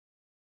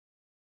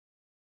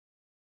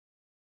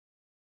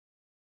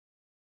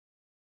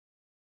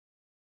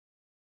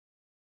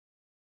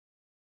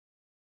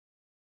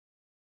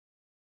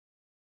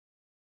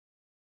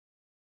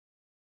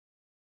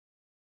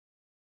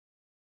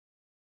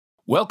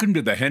Welcome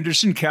to the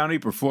Henderson County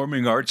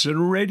Performing Arts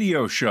Center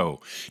radio show.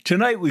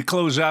 Tonight we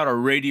close out our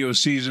radio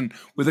season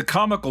with a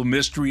comical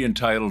mystery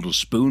entitled A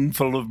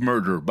Spoonful of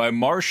Murder by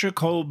Marcia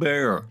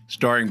Colbert,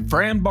 starring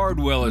Fran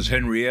Bardwell as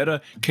Henrietta,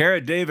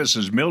 Cara Davis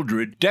as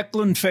Mildred,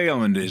 Declan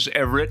Phelan as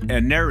Everett,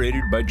 and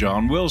narrated by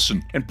John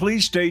Wilson. And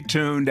please stay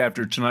tuned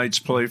after tonight's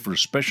play for a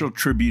special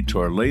tribute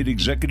to our late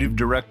Executive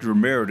Director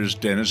Emeritus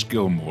Dennis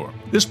Gilmore.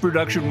 This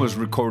production was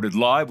recorded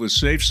live with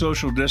safe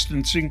social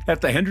distancing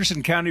at the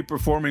Henderson County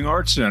Performing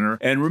Arts Center.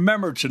 And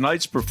remember,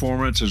 tonight's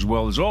performance, as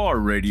well as all our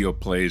radio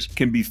plays,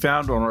 can be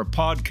found on our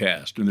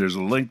podcast, and there's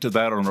a link to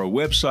that on our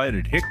website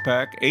at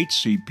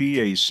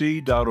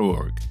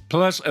hicpac.hcpac.org.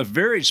 Plus, a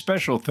very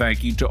special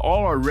thank you to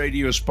all our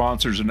radio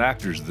sponsors and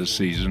actors this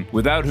season,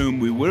 without whom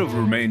we would have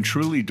remained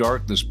truly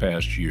dark this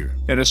past year.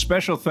 And a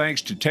special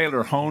thanks to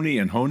Taylor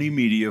Honea and Honea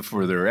Media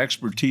for their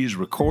expertise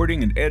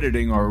recording and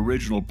editing our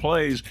original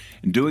plays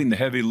and doing the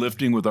heavy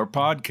lifting with our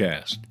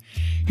podcast.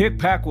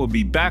 HICPAC will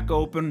be back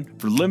open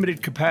for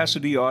limited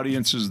capacity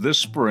audiences this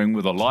spring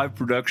with a live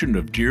production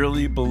of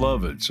Dearly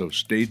Beloved, so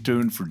stay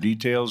tuned for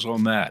details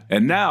on that.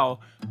 And now,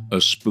 A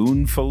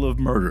Spoonful of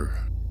Murder.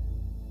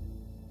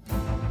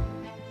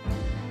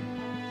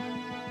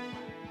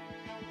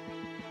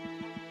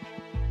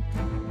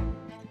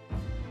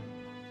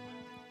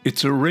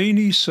 It's a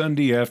rainy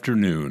Sunday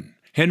afternoon.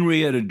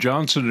 Henrietta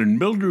Johnson and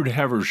Mildred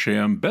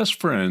Haversham,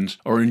 best friends,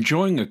 are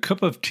enjoying a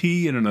cup of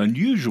tea and an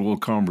unusual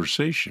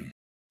conversation.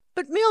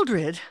 But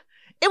Mildred,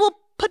 it will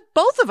put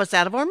both of us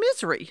out of our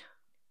misery.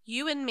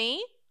 You and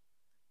me?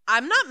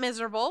 I'm not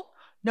miserable.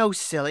 No,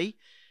 silly.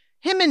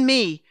 Him and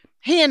me,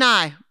 he and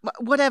I,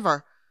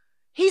 whatever.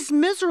 He's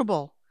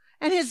miserable,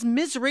 and his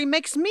misery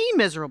makes me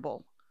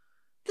miserable.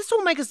 This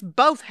will make us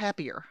both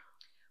happier.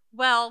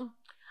 Well,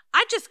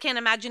 I just can't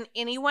imagine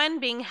anyone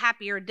being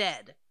happier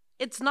dead.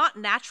 It's not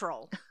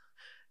natural.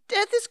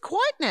 Death is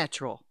quite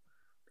natural.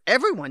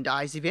 Everyone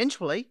dies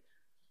eventually.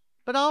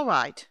 But all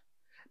right.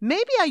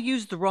 Maybe I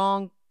used the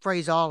wrong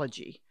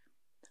phraseology.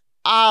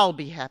 I'll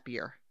be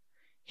happier.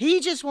 He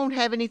just won't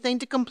have anything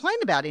to complain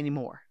about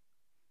anymore.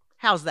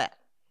 How's that?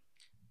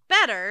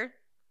 Better.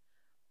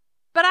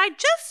 But I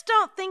just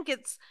don't think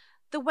it's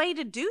the way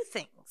to do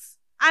things.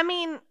 I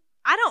mean,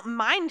 I don't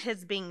mind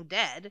his being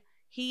dead.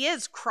 He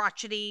is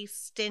crotchety,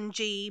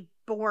 stingy,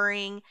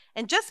 boring,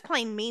 and just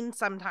plain mean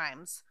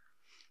sometimes.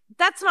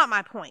 That's not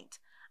my point.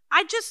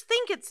 I just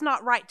think it's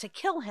not right to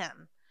kill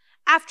him.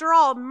 After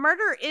all,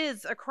 murder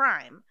is a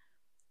crime.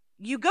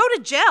 You go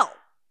to jail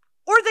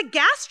or the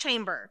gas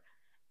chamber.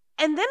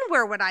 And then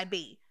where would I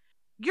be?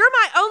 You're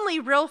my only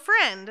real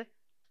friend.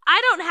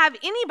 I don't have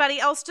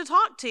anybody else to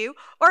talk to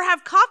or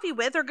have coffee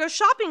with or go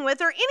shopping with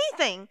or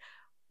anything.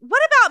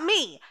 What about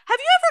me? Have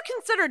you ever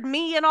considered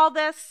me in all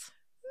this?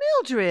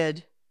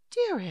 Mildred,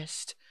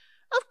 dearest,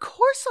 of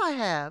course I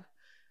have.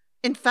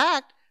 In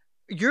fact,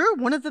 you're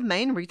one of the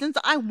main reasons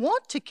I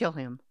want to kill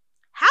him.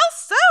 How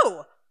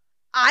so?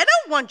 I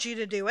don't want you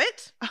to do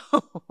it.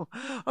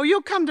 Oh,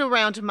 you'll come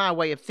around to my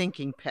way of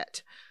thinking,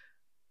 pet.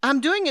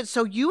 I'm doing it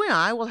so you and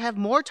I will have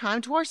more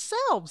time to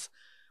ourselves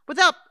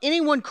without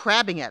anyone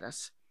crabbing at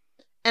us.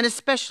 And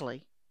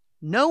especially,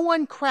 no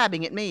one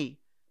crabbing at me.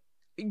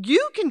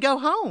 You can go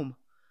home.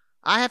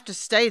 I have to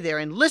stay there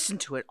and listen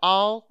to it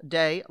all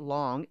day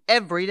long,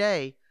 every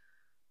day.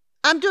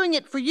 I'm doing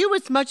it for you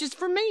as much as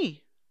for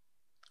me.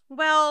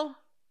 Well,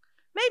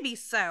 maybe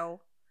so.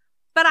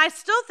 But I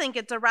still think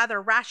it's a rather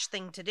rash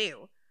thing to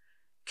do.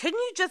 Couldn't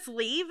you just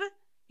leave?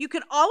 You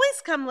could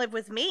always come live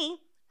with me.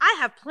 I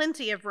have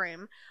plenty of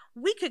room.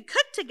 We could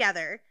cook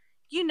together.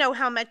 You know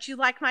how much you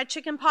like my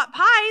chicken pot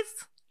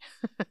pies.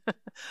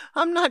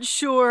 I'm not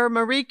sure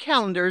Marie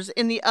Callender's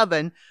in the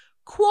oven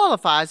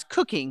qualifies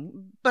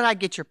cooking, but I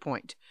get your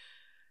point.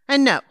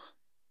 And no,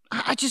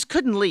 I just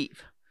couldn't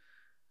leave.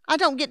 I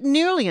don't get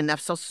nearly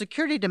enough Social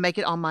Security to make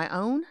it on my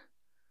own.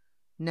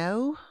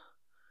 No,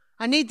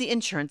 I need the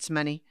insurance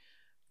money.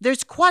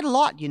 There's quite a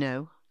lot, you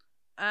know.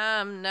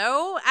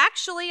 No,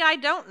 actually, I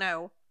don't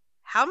know.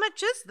 How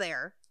much is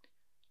there?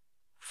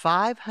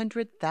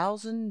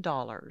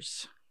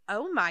 $500,000.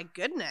 Oh, my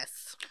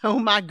goodness. Oh,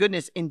 my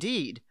goodness,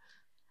 indeed.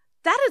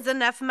 That is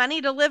enough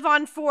money to live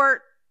on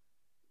for,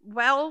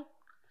 well,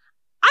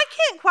 I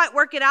can't quite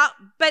work it out,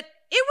 but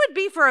it would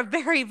be for a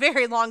very,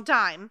 very long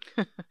time.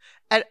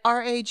 At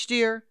our age,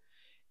 dear,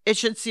 it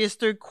should see us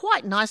through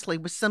quite nicely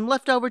with some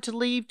left over to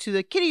leave to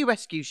the kitty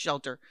rescue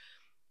shelter.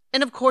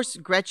 And of course,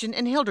 Gretchen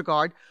and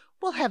Hildegard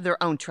will have their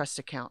own trust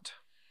account.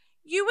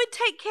 You would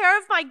take care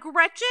of my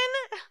Gretchen?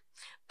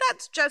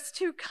 That's just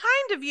too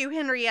kind of you,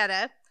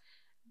 Henrietta.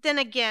 Then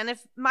again,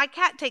 if my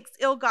cat takes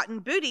ill-gotten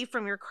booty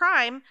from your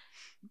crime,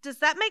 does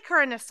that make her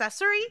an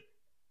accessory?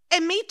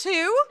 And me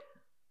too?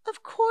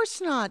 Of course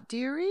not,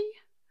 dearie.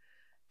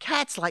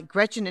 Cats like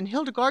Gretchen and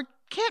Hildegard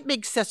can't be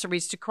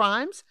accessories to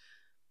crimes.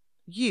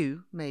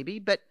 You, maybe,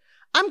 but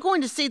I'm going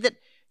to see that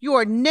you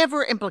are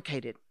never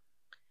implicated.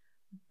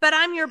 But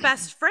I'm your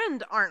best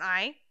friend, aren't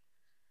I?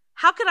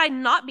 How could I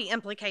not be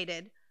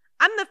implicated?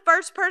 I'm the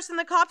first person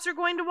the cops are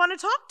going to want to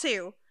talk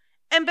to.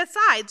 And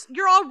besides,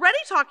 you're already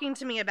talking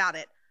to me about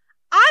it.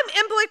 I'm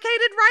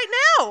complicated right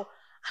now.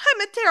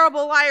 I'm a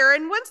terrible liar,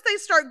 and once they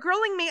start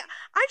grilling me,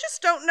 I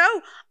just don't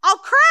know. I'll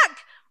crack.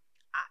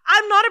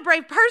 I'm not a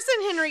brave person,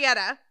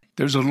 Henrietta.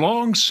 There's a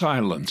long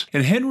silence,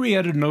 and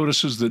Henrietta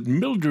notices that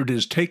Mildred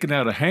has taken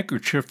out a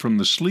handkerchief from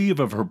the sleeve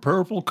of her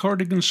purple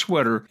cardigan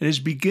sweater and is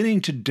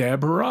beginning to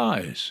dab her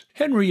eyes.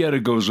 Henrietta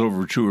goes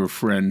over to her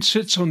friend,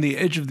 sits on the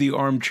edge of the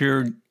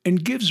armchair,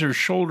 and gives her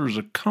shoulders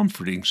a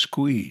comforting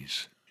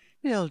squeeze.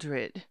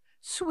 Mildred,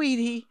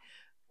 sweetie,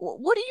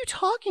 what are you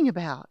talking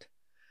about?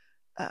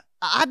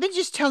 I've been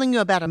just telling you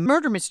about a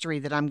murder mystery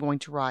that I'm going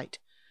to write.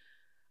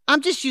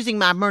 I'm just using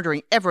my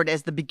murdering Everett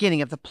as the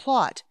beginning of the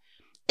plot.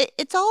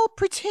 It's all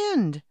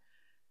pretend.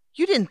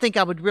 You didn't think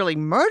I would really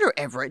murder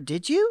Everett,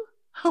 did you?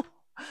 Oh,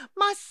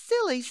 my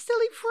silly,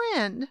 silly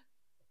friend.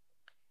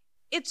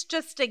 It's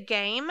just a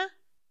game?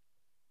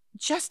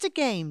 Just a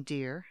game,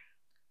 dear.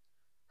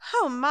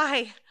 Oh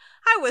my,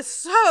 I was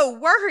so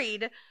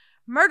worried.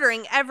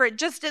 Murdering Everett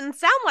just didn't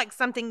sound like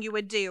something you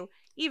would do,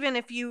 even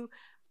if you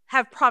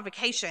have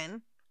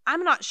provocation.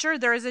 I'm not sure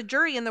there is a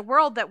jury in the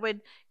world that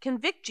would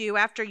convict you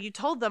after you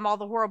told them all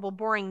the horrible,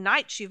 boring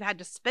nights you've had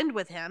to spend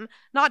with him,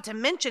 not to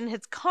mention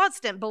his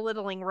constant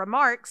belittling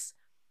remarks.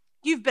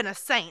 You've been a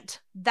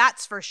saint,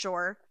 that's for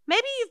sure.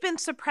 Maybe you've been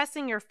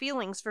suppressing your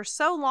feelings for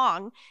so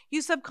long,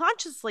 you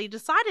subconsciously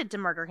decided to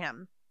murder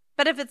him.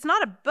 But if it's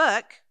not a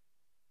book,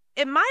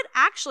 it might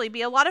actually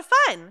be a lot of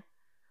fun.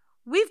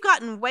 We've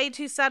gotten way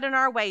too set in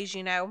our ways,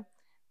 you know.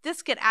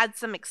 This could add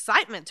some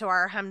excitement to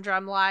our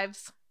humdrum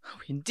lives.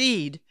 Oh,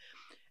 indeed.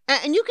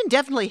 And you can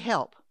definitely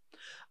help.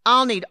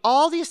 I'll need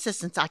all the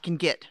assistance I can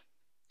get.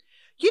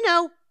 You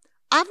know,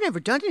 I've never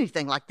done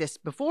anything like this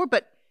before,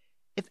 but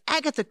if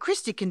Agatha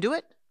Christie can do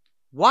it,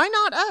 why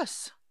not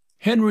us?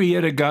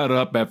 Henrietta got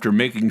up after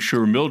making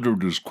sure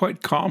Mildred was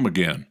quite calm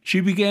again. She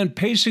began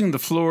pacing the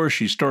floor as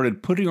she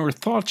started putting her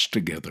thoughts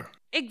together.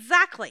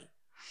 Exactly.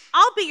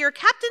 I'll be your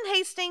Captain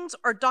Hastings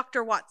or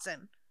Dr.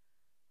 Watson.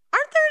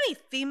 Aren't there any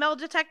female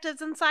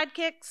detectives and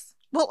sidekicks?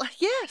 Well,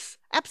 yes,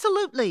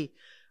 absolutely.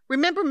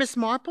 Remember Miss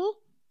Marple?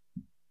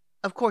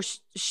 Of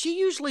course, she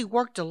usually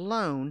worked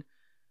alone.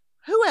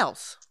 Who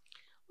else?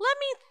 Let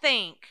me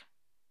think.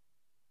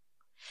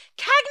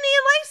 Cagney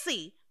and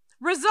Lacey.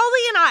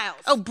 Rizzoli and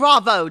Isles. Oh,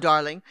 bravo,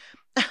 darling.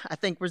 I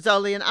think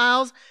Rizzoli and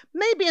Isles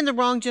may be in the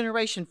wrong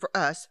generation for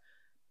us.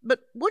 But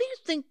what do you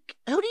think?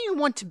 Who do you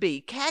want to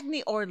be,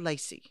 Cagney or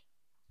Lacey?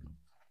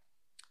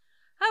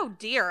 Oh,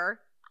 dear.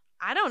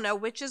 I don't know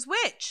which is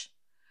which.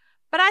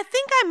 But I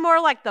think I'm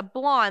more like the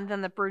blonde than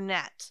the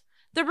brunette.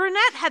 The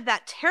brunette had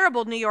that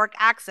terrible New York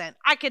accent.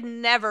 I could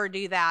never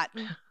do that.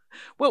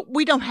 Well,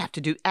 we don't have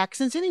to do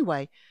accents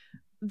anyway.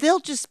 They'll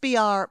just be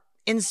our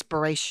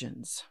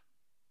inspirations.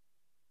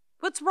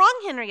 What's wrong,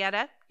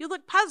 Henrietta? You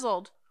look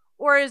puzzled.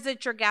 Or is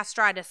it your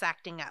gastritis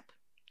acting up?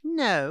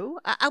 No,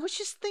 I was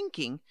just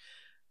thinking.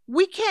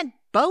 We can't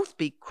both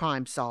be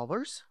crime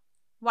solvers.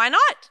 Why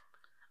not?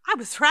 I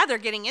was rather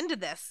getting into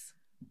this.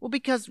 Well,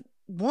 because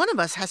one of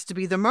us has to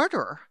be the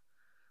murderer.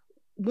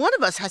 One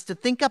of us has to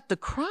think up the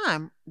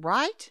crime,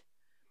 right?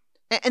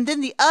 And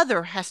then the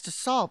other has to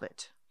solve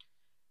it.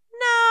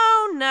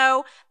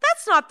 No,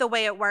 that's not the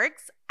way it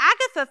works.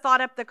 Agatha thought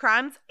up the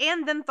crimes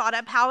and then thought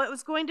up how it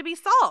was going to be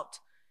solved.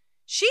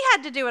 She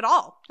had to do it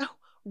all. Oh,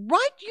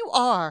 right you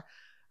are.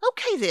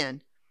 Okay,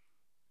 then.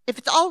 If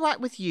it's all right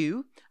with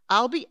you,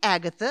 I'll be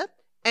Agatha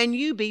and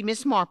you be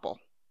Miss Marple.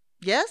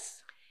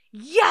 Yes?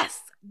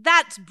 Yes,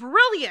 that's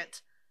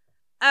brilliant.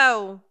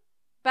 Oh,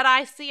 but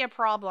I see a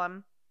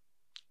problem.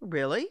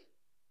 Really?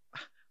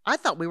 I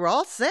thought we were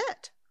all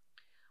set.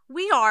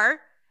 We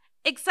are,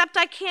 except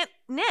I can't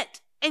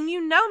knit. And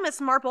you know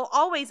Miss Marple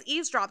always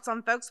eavesdrops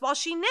on folks while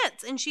she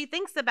knits, and she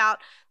thinks about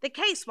the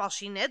case while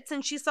she knits,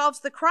 and she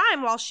solves the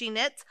crime while she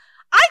knits.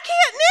 I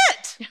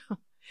can't knit!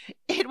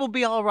 It will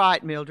be all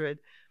right, Mildred.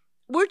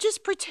 We're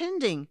just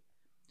pretending.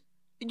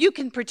 You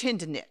can pretend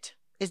to knit.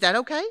 Is that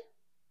okay?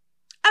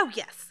 Oh,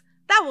 yes.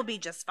 That will be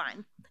just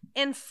fine.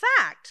 In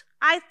fact,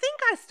 I think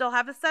I still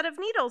have a set of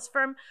needles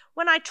from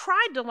when I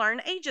tried to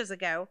learn ages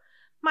ago.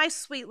 My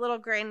sweet little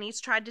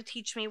grandniece tried to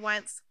teach me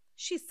once.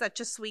 She's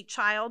such a sweet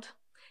child.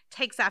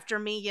 Takes after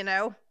me, you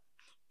know.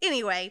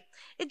 Anyway,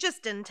 it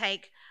just didn't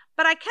take.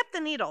 But I kept the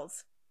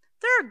needles.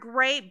 They're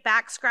great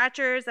back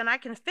scratchers, and I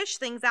can fish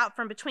things out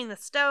from between the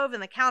stove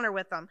and the counter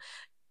with them.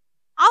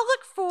 I'll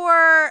look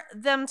for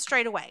them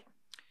straight away.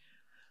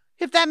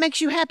 If that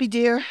makes you happy,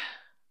 dear.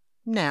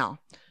 Now,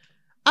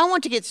 I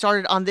want to get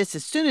started on this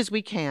as soon as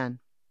we can.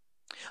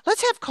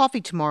 Let's have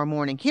coffee tomorrow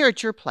morning here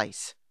at your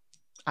place.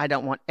 I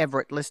don't want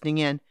Everett listening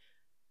in.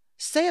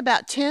 Say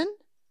about 10.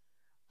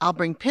 I'll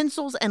bring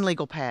pencils and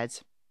legal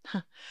pads.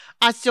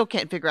 I still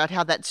can't figure out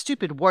how that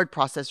stupid word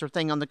processor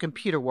thing on the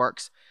computer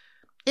works.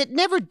 It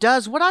never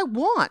does what I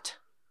want.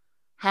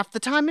 Half the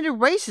time it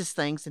erases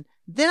things, and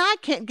then I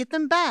can't get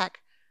them back.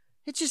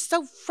 It's just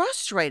so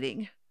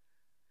frustrating.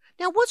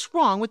 Now, what's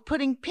wrong with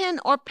putting pen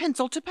or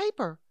pencil to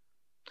paper?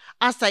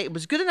 I say it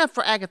was good enough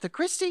for Agatha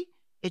Christie.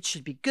 It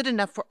should be good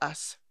enough for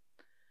us.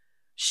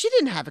 She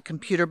didn't have a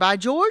computer, by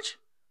George.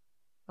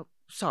 Oh,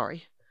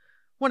 sorry.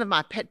 One of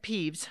my pet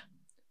peeves.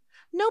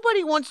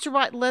 Nobody wants to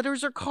write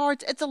letters or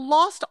cards. It's a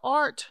lost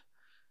art.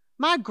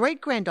 My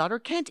great-granddaughter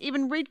can't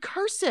even read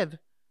cursive.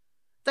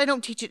 They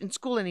don't teach it in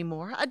school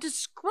anymore. A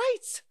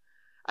disgrace.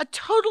 A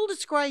total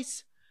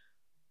disgrace.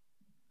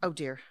 Oh,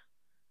 dear.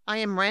 I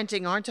am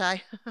ranting, aren't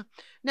I?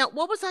 Now,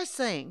 what was I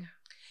saying?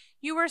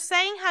 You were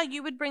saying how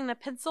you would bring the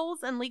pencils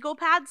and legal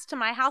pads to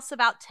my house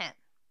about 10.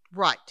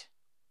 Right.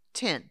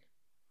 10.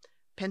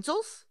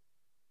 Pencils?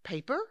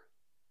 Paper?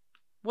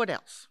 What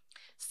else?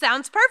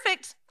 Sounds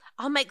perfect.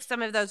 I'll make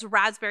some of those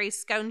raspberry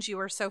scones you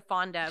were so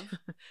fond of.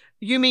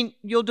 You mean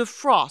you'll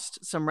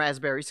defrost some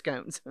raspberry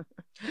scones?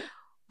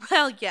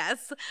 Well,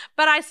 yes,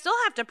 but I still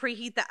have to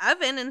preheat the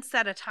oven and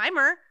set a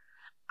timer.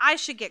 I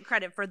should get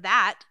credit for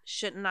that,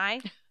 shouldn't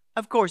I?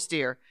 Of course,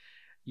 dear.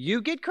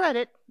 You get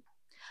credit.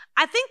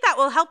 I think that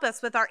will help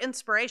us with our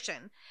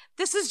inspiration.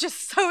 This is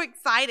just so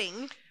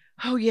exciting.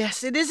 Oh,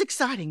 yes, it is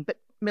exciting. But,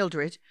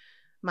 Mildred,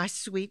 my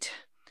sweet,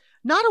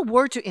 not a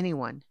word to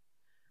anyone.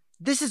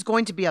 This is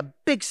going to be a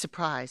big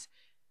surprise.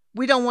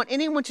 We don't want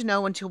anyone to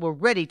know until we're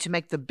ready to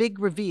make the big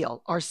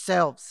reveal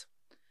ourselves.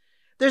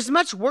 There's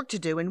much work to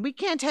do, and we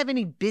can't have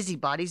any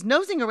busybodies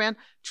nosing around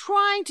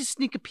trying to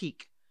sneak a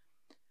peek.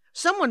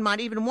 Someone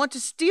might even want to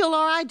steal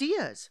our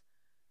ideas.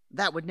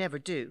 That would never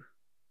do.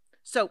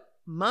 So,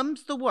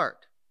 mum's the word,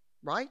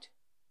 right?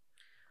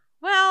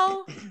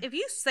 Well, if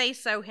you say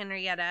so,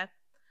 Henrietta,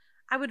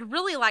 I would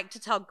really like to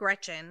tell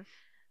Gretchen.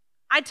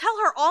 I'd tell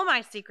her all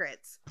my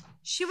secrets.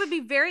 She would be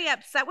very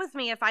upset with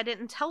me if I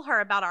didn't tell her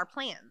about our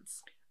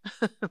plans.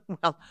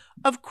 Well,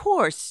 of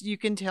course you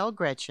can tell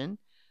Gretchen.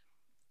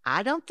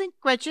 I don't think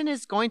Gretchen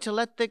is going to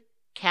let the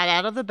cat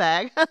out of the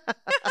bag. Get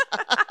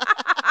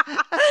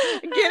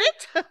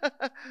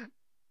it?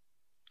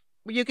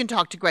 You can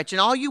talk to Gretchen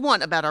all you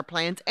want about our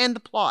plans and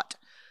the plot.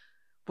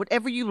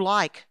 Whatever you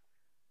like.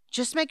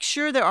 Just make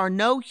sure there are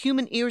no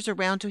human ears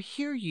around to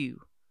hear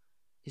you.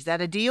 Is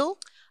that a deal?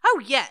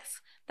 Oh,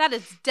 yes. That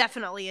is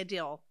definitely a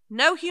deal.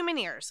 No human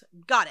ears.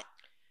 Got it.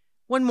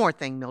 One more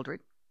thing,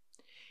 Mildred.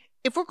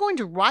 If we're going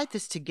to write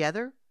this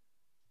together,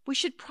 we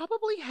should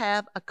probably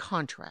have a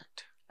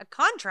contract. A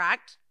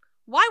contract?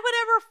 Why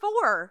whatever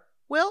for?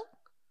 Well,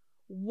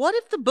 what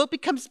if the book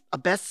becomes a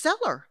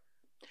bestseller?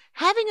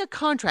 Having a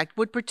contract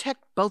would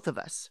protect both of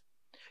us.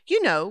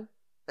 You know,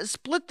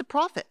 split the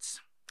profits.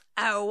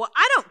 Oh,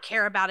 I don't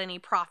care about any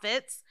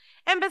profits.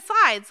 And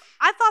besides,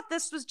 I thought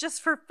this was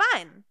just for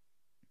fun.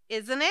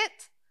 Isn't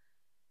it?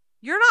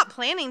 You're not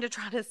planning to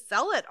try to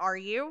sell it, are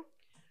you?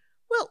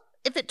 Well,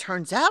 if it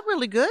turns out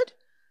really good,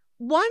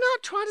 why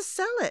not try to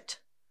sell it?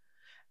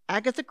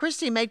 Agatha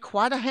Christie made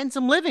quite a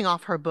handsome living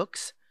off her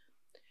books.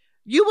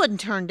 You wouldn't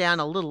turn down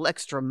a little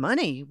extra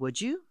money,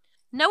 would you?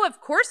 No,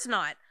 of course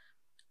not.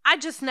 I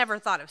just never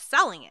thought of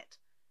selling it.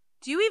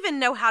 Do you even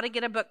know how to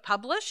get a book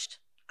published?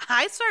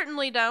 I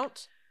certainly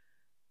don't.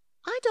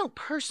 I don't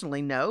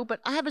personally know,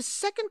 but I have a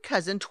second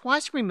cousin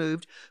twice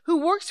removed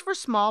who works for a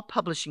small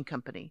publishing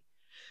company.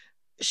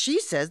 She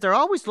says they're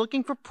always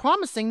looking for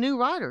promising new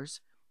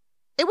writers.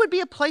 It would be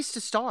a place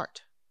to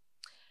start.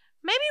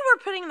 Maybe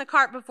we're putting the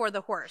cart before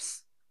the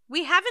horse.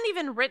 We haven't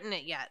even written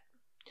it yet.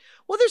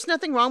 Well, there's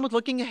nothing wrong with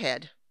looking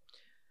ahead.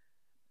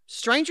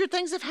 Stranger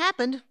things have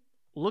happened.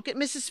 Look at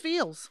Mrs.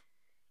 Fields.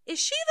 Is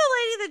she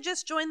the lady that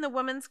just joined the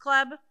women's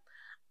club?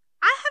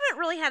 I haven't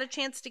really had a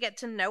chance to get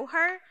to know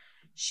her.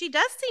 She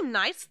does seem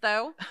nice,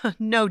 though.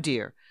 No,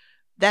 dear.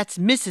 That's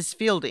Mrs.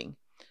 Fielding.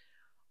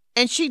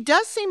 And she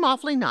does seem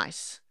awfully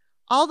nice,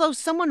 although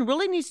someone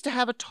really needs to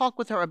have a talk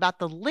with her about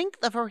the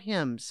length of her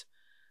hymns.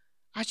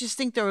 I just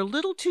think they're a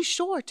little too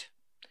short.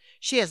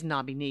 She has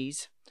knobby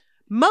knees.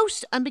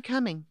 Most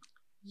unbecoming.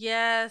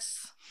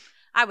 Yes,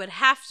 I would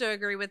have to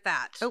agree with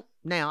that. Oh,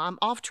 now I'm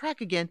off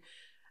track again.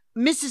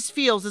 Mrs.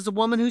 Fields is a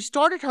woman who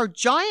started her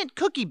giant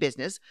cookie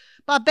business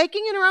by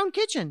baking in her own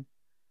kitchen.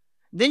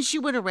 Then she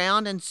went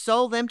around and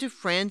sold them to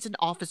friends and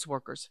office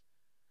workers.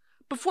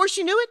 Before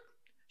she knew it,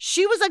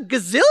 she was a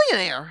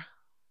gazillionaire.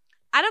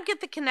 I don't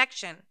get the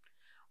connection.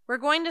 We're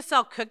going to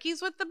sell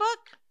cookies with the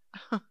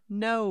book?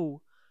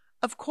 No,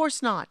 of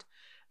course not.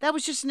 That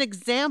was just an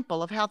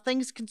example of how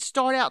things can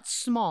start out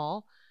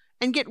small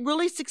and get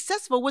really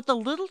successful with a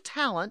little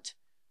talent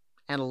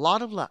and a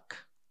lot of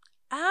luck.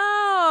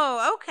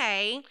 Oh,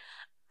 okay.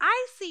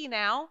 I see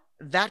now.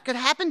 That could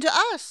happen to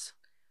us.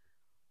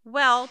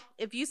 Well,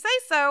 if you say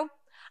so.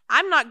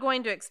 I'm not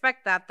going to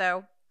expect that,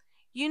 though.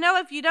 You know,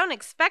 if you don't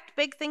expect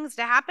big things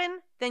to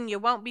happen, then you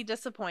won't be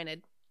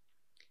disappointed.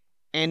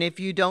 And if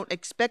you don't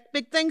expect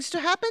big things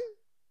to happen,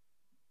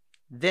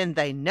 then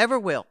they never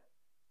will.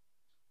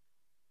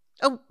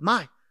 Oh,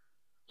 my.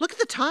 Look at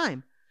the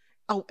time.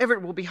 Oh,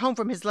 Everett will be home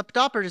from his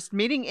lepidopterist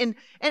meeting in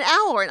an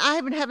hour, and I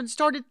haven't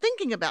started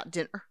thinking about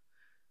dinner.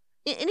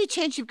 Any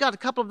chance you've got a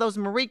couple of those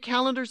Marie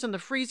calendars in the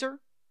freezer?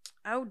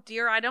 Oh,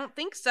 dear, I don't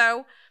think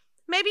so.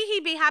 Maybe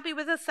he'd be happy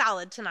with a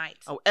salad tonight.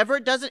 Oh,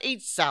 Everett doesn't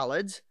eat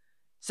salads.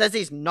 Says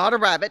he's not a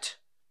rabbit.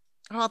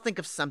 Oh, I'll think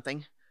of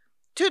something.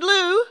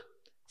 Toodaloo!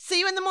 See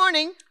you in the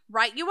morning.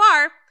 Right you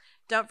are.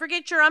 Don't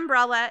forget your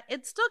umbrella.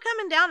 It's still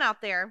coming down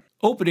out there.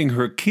 Opening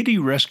her kitty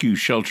rescue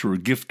shelter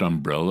gift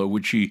umbrella,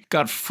 which she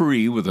got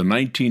free with a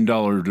 $19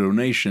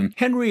 donation,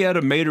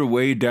 Henrietta made her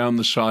way down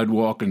the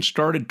sidewalk and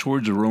started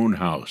towards her own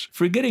house,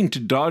 forgetting to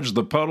dodge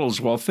the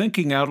puddles while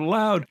thinking out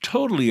loud,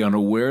 totally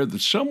unaware that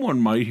someone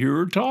might hear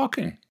her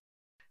talking.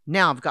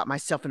 Now I've got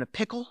myself in a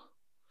pickle.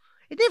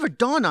 It never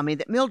dawned on me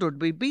that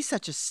Mildred would be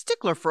such a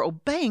stickler for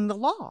obeying the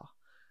law.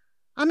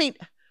 I mean,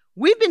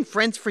 we've been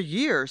friends for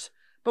years,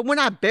 but when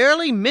I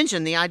barely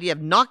mention the idea of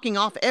knocking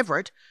off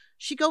Everett,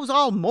 she goes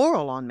all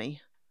moral on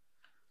me.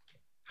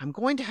 I'm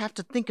going to have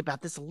to think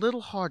about this a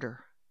little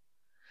harder.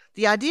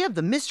 The idea of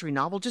the mystery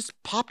novel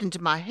just popped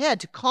into my head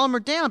to calm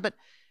her down, but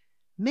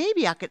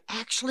maybe I could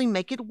actually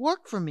make it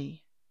work for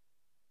me.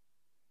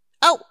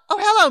 Oh,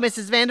 hello,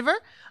 Mrs. Vandiver.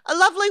 A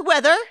lovely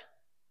weather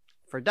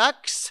for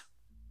ducks.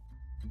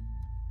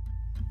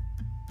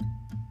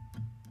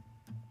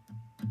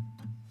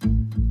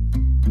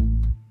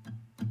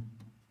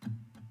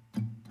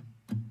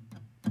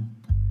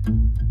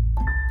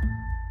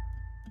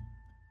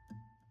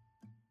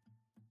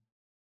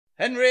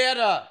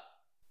 Henrietta!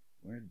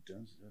 Where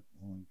does that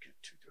one get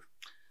to?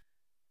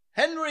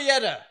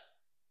 Henrietta!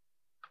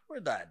 Where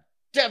the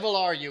devil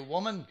are you,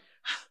 woman?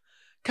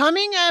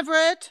 Coming,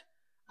 Everett.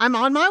 I'm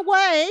on my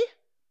way.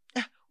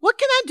 What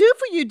can I do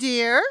for you,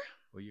 dear?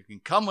 Well, you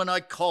can come when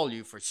I call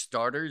you, for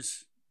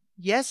starters.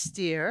 Yes,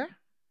 dear.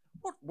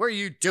 What were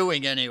you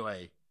doing,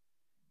 anyway?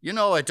 You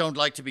know I don't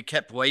like to be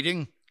kept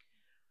waiting.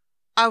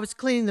 I was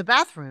cleaning the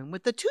bathroom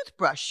with the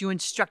toothbrush you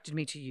instructed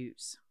me to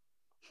use.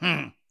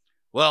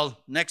 Well,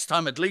 next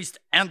time at least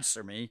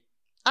answer me.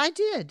 I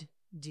did,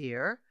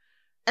 dear,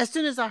 as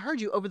soon as I heard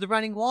you over the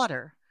running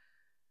water.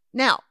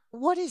 Now,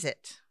 what is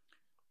it?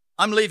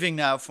 I'm leaving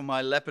now for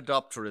my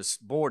Lepidopterus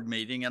board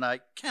meeting, and I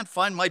can't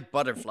find my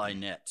butterfly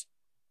net.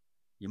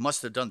 You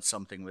must have done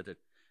something with it.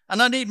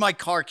 And I need my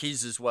car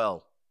keys as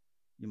well.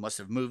 You must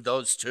have moved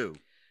those too.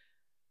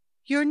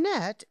 Your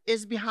net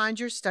is behind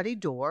your study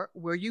door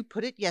where you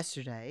put it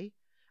yesterday,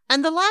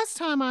 and the last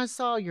time I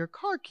saw your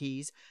car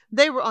keys,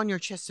 they were on your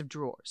chest of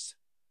drawers.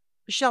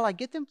 Shall I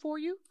get them for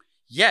you?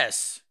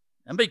 Yes,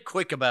 and be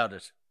quick about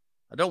it.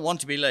 I don't want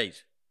to be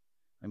late.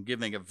 I'm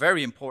giving a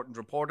very important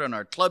report on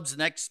our club's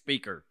next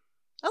speaker.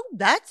 Oh,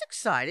 that's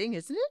exciting,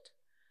 isn't it?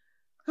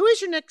 Who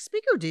is your next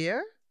speaker,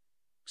 dear?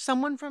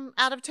 Someone from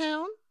out of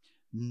town?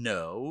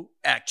 No,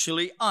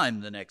 actually,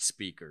 I'm the next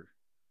speaker.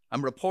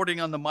 I'm reporting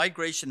on the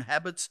migration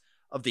habits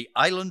of the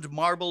island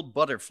marble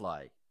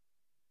butterfly,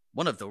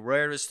 one of the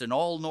rarest in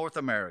all North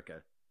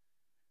America.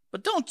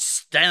 But don't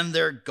stand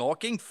there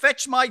gawking.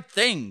 Fetch my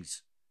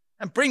things.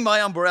 And bring my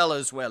umbrella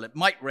as well. It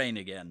might rain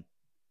again.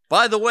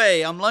 By the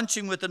way, I'm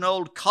lunching with an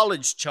old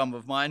college chum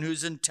of mine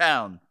who's in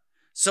town,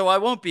 so I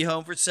won't be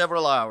home for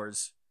several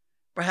hours.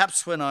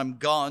 Perhaps when I'm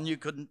gone, you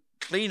couldn't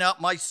clean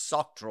out my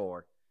sock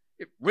drawer.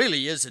 It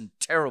really is in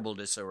terrible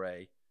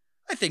disarray.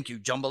 I think you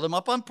jumble them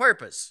up on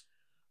purpose.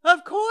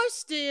 Of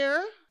course,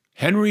 dear.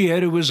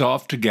 Henrietta was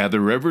off to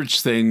gather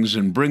Everett's things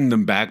and bring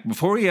them back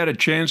before he had a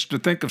chance to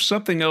think of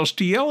something else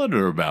to yell at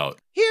her about.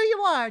 Here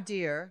you are,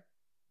 dear.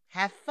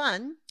 Have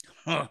fun.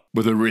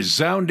 With a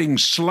resounding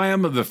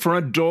slam of the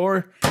front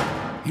door,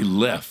 he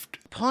left.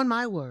 Upon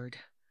my word,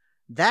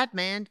 that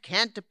man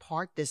can't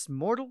depart this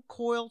mortal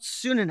coil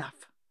soon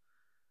enough.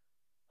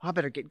 I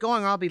better get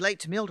going or I'll be late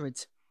to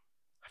Mildred's.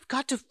 I've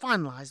got to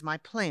finalize my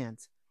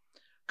plans.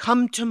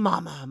 Come to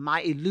Mama,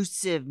 my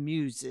elusive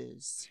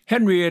muses.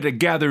 Henrietta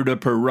gathered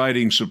up her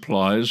riding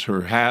supplies,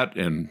 her hat,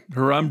 and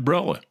her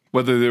umbrella.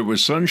 Whether there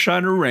was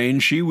sunshine or rain,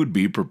 she would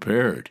be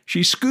prepared.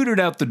 She scooted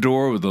out the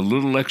door with a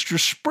little extra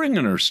spring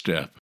in her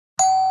step.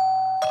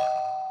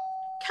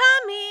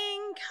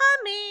 Coming,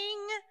 coming.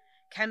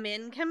 Come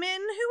in,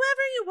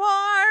 whoever you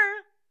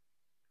are.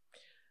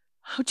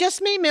 Oh,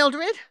 just me,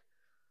 Mildred.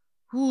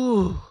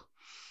 Ooh,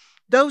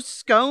 those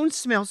scones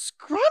smell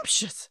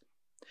scrumptious.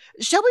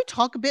 Shall we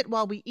talk a bit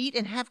while we eat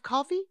and have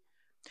coffee?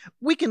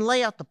 We can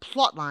lay out the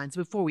plot lines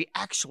before we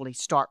actually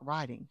start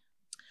writing.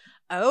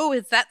 Oh,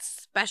 is that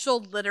special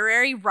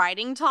literary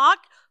writing talk?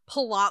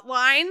 Plot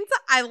lines?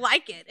 I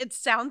like it. It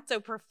sounds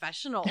so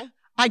professional.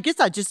 I guess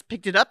I just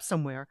picked it up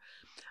somewhere.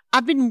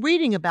 I've been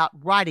reading about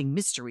writing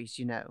mysteries,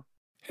 you know.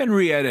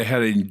 Henrietta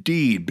had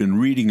indeed been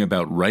reading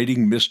about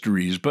writing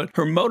mysteries, but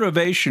her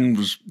motivation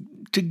was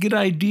to get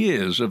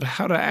ideas of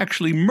how to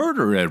actually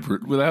murder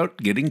Everett without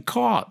getting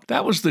caught.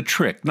 That was the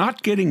trick,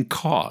 not getting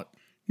caught.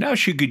 Now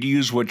she could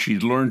use what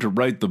she'd learned to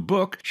write the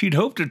book she'd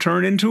hoped to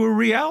turn into a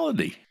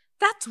reality.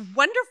 That's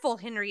wonderful,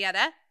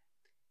 Henrietta.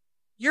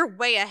 You're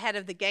way ahead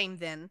of the game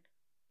then.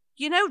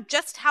 You know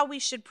just how we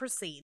should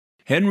proceed.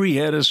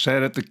 Henrietta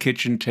sat at the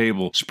kitchen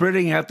table,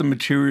 spreading out the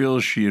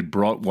materials she had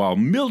brought while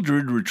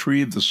Mildred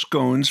retrieved the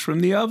scones from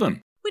the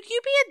oven. Would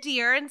you be a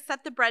dear and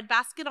set the bread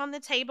basket on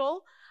the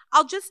table?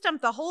 I'll just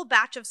dump the whole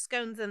batch of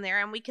scones in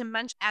there and we can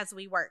munch as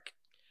we work.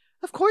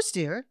 Of course,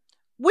 dear.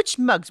 Which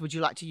mugs would you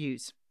like to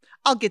use?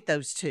 I'll get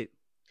those too.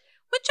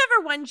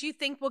 Whichever ones you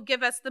think will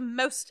give us the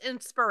most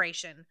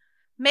inspiration.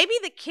 Maybe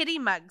the kitty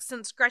mugs,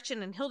 since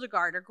Gretchen and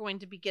Hildegard are going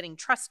to be getting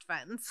trust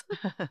funds.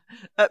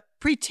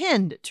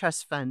 Pretend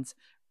trust funds,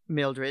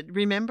 Mildred,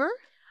 remember?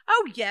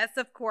 Oh, yes,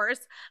 of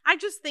course. I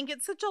just think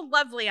it's such a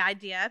lovely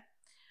idea.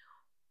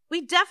 We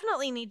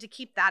definitely need to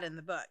keep that in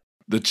the book.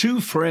 The two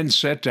friends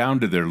sat down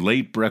to their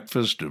late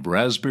breakfast of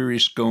raspberry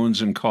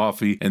scones and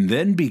coffee and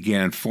then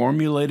began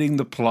formulating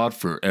the plot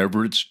for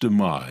Everett's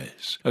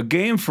demise. A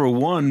game for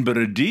one, but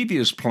a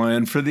devious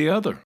plan for the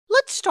other.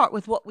 Let's start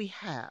with what we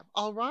have,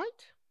 all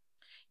right?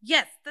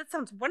 Yes, that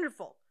sounds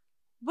wonderful.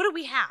 What do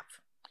we have?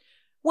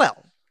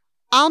 Well,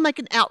 I'll make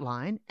an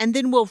outline and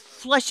then we'll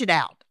flesh it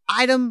out,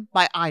 item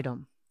by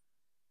item.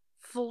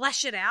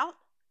 Flesh it out?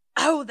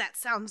 Oh, that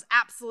sounds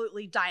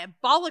absolutely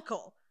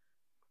diabolical.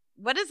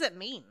 What does it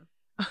mean?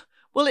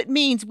 Well, it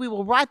means we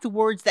will write the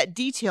words that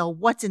detail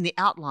what's in the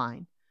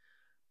outline.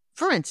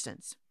 For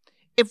instance,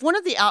 if one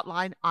of the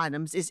outline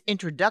items is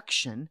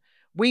introduction,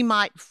 we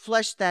might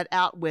flesh that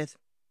out with,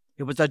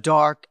 "It was a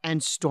dark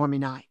and stormy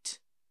night."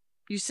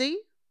 You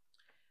see?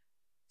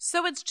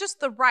 So it's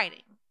just the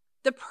writing.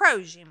 The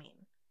prose, you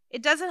mean?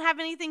 It doesn't have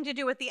anything to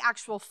do with the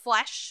actual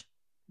flesh?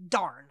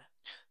 Darn.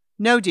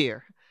 No,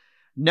 dear.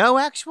 No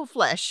actual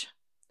flesh.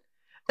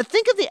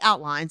 Think of the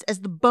outlines as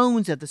the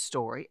bones of the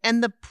story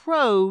and the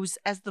prose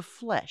as the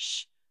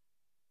flesh.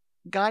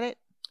 Got it?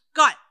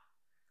 Got it.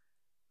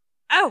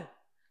 Oh,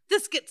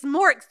 this gets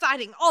more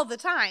exciting all the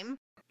time.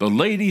 The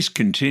ladies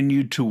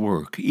continued to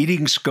work,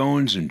 eating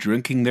scones and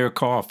drinking their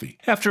coffee.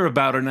 After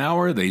about an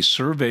hour, they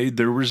surveyed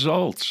their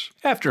results.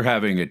 After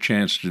having a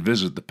chance to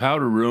visit the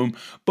powder room,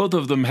 both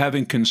of them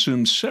having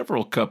consumed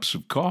several cups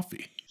of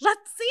coffee.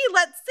 Let's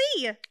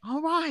see.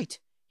 All right,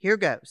 here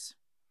goes.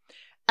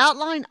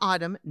 Outline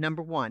item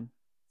number 1.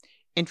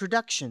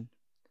 Introduction.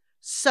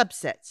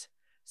 Subsets.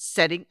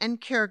 Setting and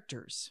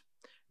characters.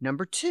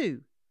 Number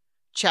 2.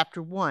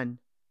 Chapter 1.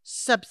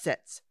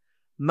 Subsets.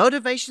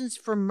 Motivations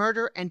for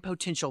murder and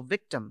potential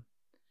victim.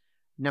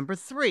 Number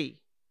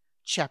 3.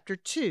 Chapter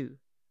 2.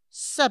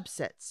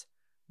 Subsets.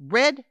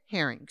 Red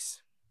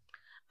herrings.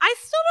 I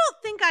still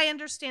don't think I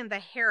understand the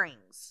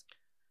herrings.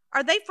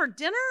 Are they for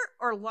dinner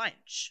or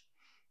lunch?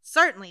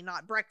 Certainly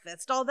not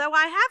breakfast, although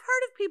I have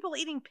heard of people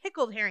eating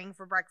pickled herring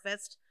for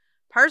breakfast.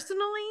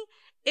 Personally,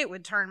 it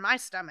would turn my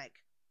stomach.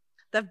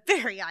 The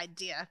very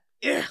idea.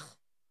 Ugh.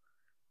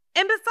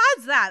 And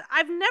besides that,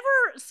 I've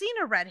never seen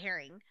a red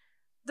herring.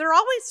 They're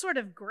always sort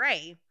of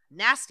gray,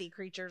 nasty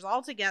creatures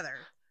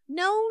altogether.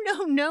 No.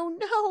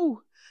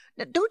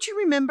 Now, don't you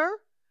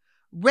remember?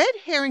 Red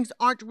herrings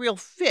aren't real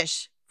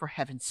fish, for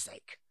heaven's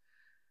sake.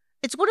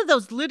 It's one of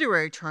those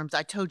literary terms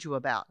I told you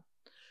about.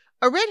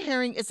 A red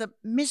herring is a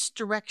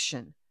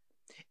misdirection.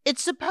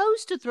 It's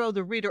supposed to throw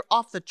the reader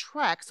off the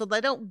track so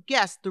they don't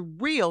guess the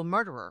real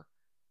murderer.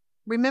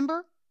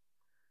 Remember?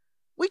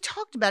 We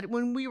talked about it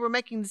when we were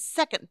making the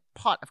second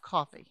pot of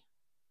coffee.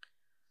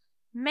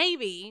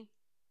 Maybe.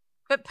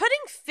 But putting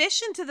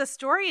fish into the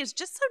story is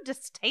just so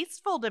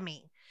distasteful to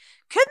me.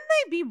 Couldn't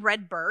they be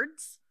red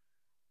birds?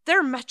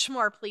 They're much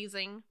more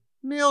pleasing.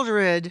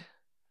 Mildred,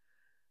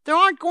 there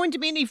aren't going to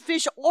be any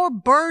fish or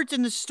birds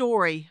in the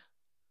story.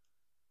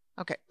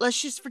 Okay,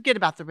 let's just forget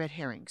about the red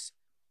herrings.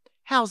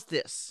 How's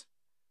this?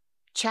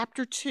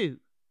 Chapter 2.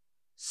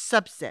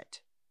 Subset.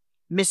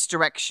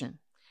 Misdirection.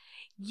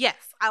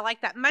 Yes, I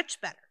like that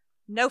much better.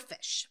 No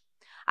fish.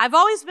 I've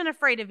always been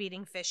afraid of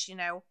eating fish, you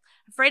know.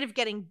 Afraid of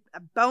getting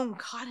a bone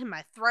caught in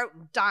my throat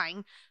and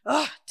dying.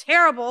 Ugh,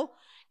 terrible.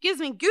 Gives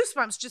me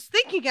goosebumps just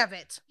thinking of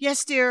it.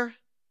 Yes, dear.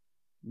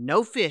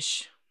 No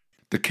fish.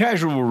 The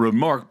casual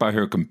remark by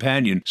her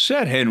companion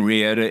set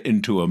Henrietta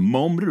into a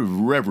moment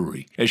of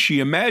reverie as she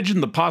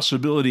imagined the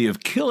possibility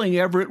of killing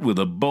Everett with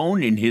a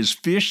bone in his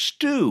fish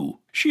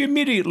stew. She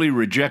immediately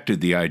rejected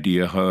the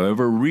idea,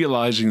 however,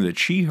 realizing that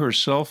she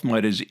herself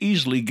might as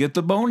easily get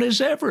the bone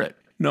as Everett.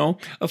 No,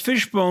 a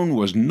fish bone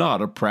was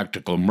not a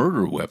practical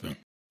murder weapon.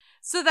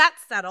 So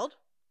that's settled.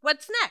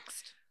 What's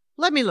next?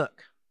 Let me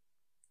look.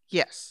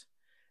 Yes.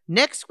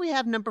 Next we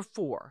have number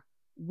 4,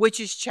 which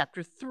is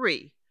chapter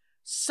 3,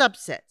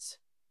 subsets.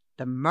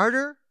 The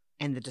murder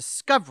and the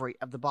discovery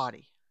of the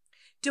body.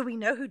 Do we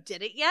know who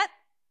did it yet?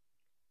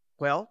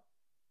 Well,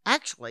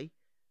 actually,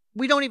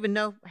 we don't even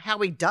know how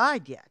he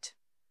died yet.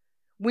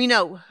 We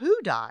know who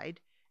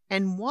died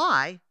and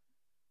why,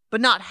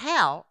 but not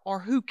how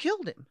or who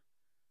killed him.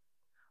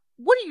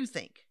 What do you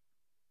think?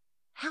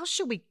 How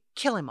should we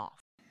kill him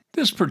off?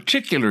 This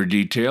particular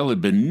detail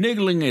had been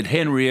niggling at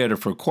Henrietta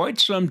for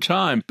quite some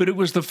time, but it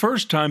was the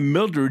first time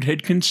Mildred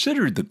had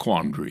considered the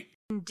quandary.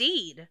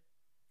 Indeed.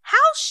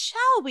 How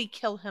shall we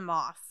kill him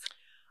off?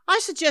 I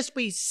suggest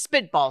we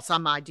spitball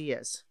some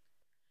ideas.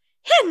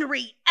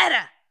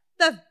 Henrietta!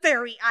 The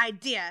very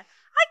idea!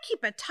 I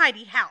keep a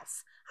tidy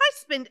house. I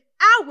spend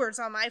hours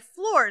on my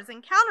floors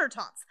and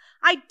countertops.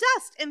 I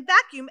dust and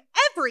vacuum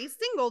every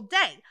single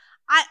day.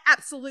 I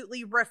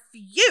absolutely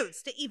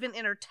refuse to even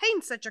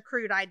entertain such a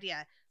crude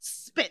idea.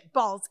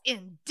 Spitballs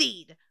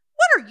indeed.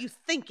 What are you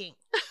thinking?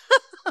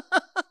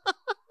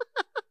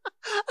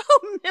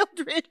 Oh,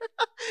 Mildred,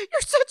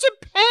 you're such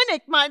a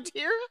panic, my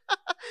dear.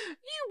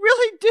 You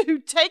really do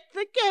take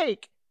the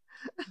cake.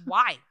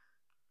 Why?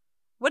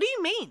 What do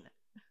you mean?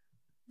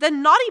 The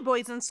naughty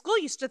boys in school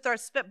used to throw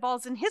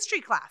spitballs in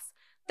history class.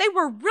 They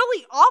were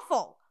really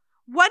awful.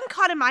 One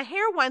caught in my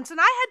hair once, and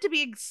I had to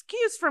be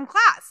excused from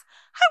class.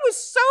 I was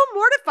so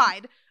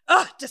mortified.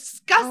 Ugh,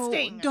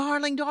 disgusting. Oh,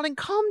 darling,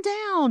 calm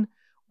down.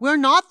 We're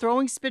not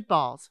throwing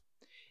spitballs.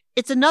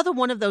 It's another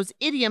one of those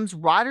idioms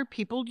writer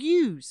people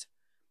use.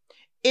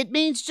 It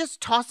means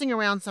just tossing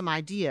around some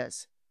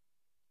ideas,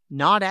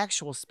 not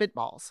actual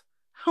spitballs.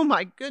 Oh,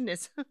 my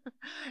goodness.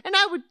 And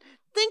I would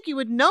think you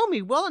would know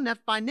me well enough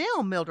by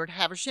now, Mildred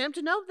Haversham,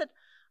 to know that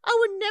I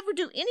would never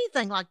do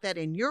anything like that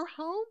in your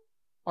home,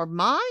 or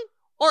mine,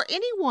 or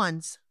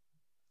anyone's.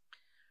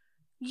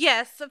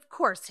 Yes, of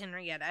course,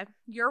 Henrietta.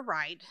 You're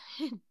right.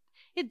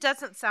 It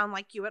doesn't sound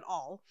like you at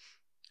all.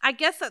 I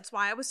guess that's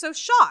why I was so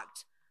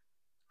shocked.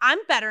 I'm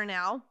better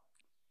now.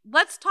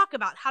 Let's talk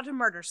about how to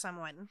murder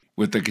someone.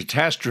 With the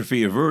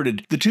catastrophe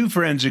averted, the two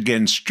friends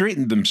again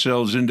straightened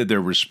themselves into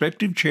their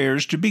respective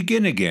chairs to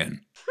begin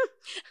again.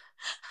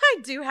 I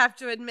do have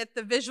to admit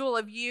the visual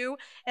of you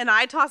and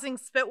I tossing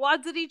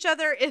spitwads at each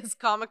other is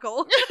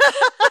comical.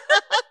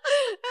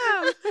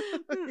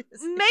 Maybe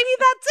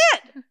that's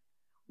it.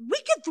 We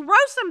could throw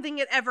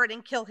something at Everett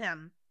and kill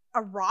him.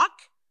 A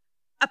rock?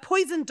 A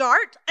poison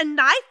dart? A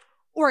knife?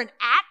 Or an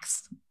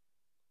axe?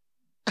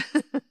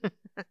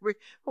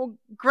 Well,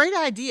 great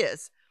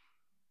ideas.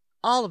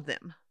 All of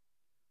them.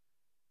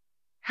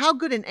 How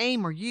good an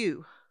aim are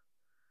you?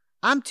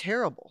 I'm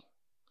terrible.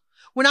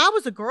 When I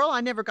was a girl, I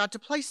never got to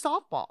play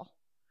softball.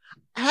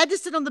 I had to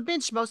sit on the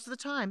bench most of the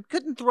time.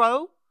 Couldn't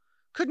throw.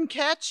 Couldn't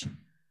catch.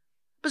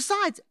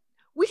 Besides,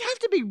 we'd have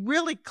to be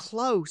really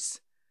close.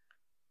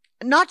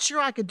 Not sure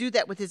I could do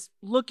that with his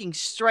looking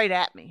straight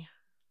at me.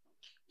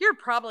 You're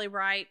probably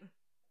right.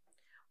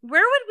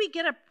 Where would we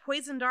get a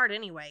poison dart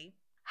anyway?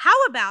 How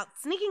about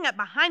sneaking up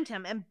behind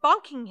him and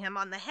bonking him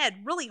on the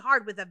head really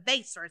hard with a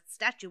vase or a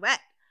statuette?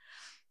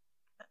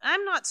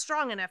 I'm not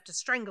strong enough to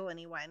strangle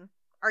anyone.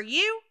 Are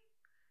you?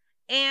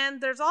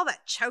 And there's all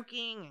that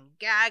choking and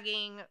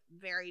gagging.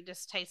 Very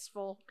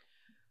distasteful.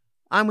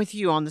 I'm with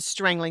you on the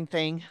strangling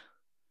thing.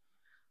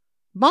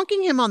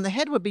 Bonking him on the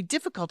head would be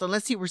difficult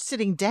unless he were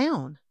sitting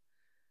down.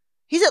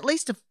 He's at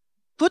least a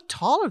foot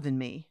taller than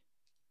me.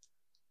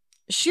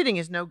 Shooting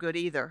is no good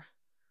either.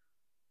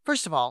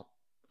 First of all,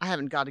 I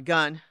haven't got a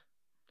gun.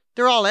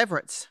 They're all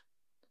Everett's.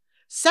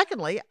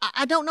 Secondly,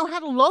 I don't know how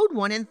to load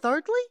one. And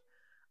thirdly,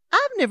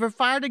 I've never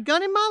fired a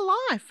gun in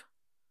my life.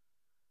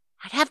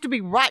 I'd have to be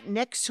right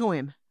next to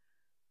him.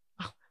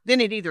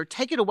 Then he'd either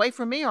take it away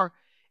from me, or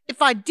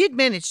if I did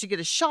manage to get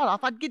a shot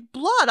off, I'd get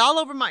blood all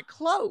over my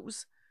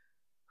clothes.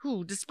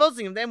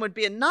 Disposing of them would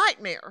be a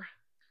nightmare.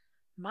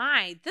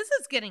 My, this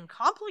is getting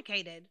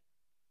complicated.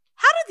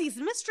 How do these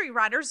mystery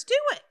writers do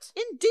it?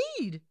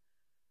 Indeed.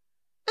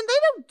 And they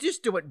don't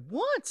just do it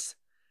once.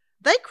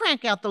 They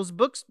crank out those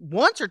books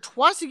once or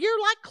twice a year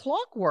like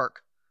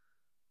clockwork.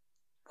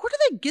 Where do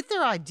they get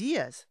their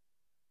ideas?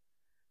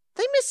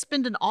 They must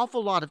spend an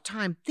awful lot of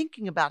time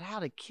thinking about how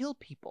to kill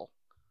people.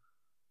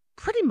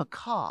 Pretty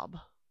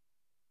macabre.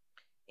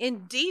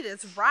 Indeed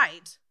is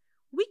right.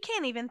 We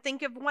can't even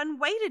think of one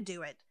way to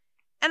do it.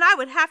 And I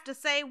would have to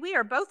say we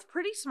are both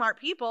pretty smart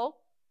people.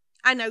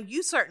 I know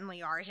you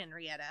certainly are,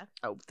 Henrietta.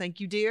 Oh, thank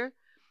you, dear.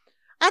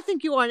 I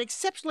think you are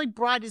exceptionally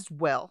bright as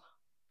well.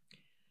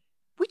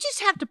 We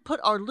just have to put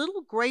our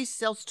little gray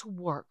cells to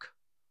work,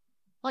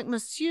 like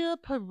Monsieur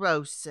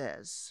Perrault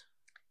says.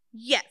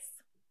 Yes.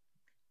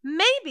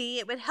 Maybe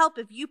it would help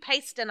if you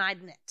paced and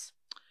I'd knit.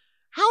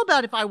 How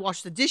about if I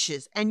wash the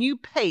dishes and you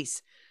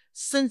pace,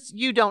 since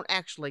you don't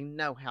actually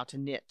know how to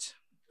knit?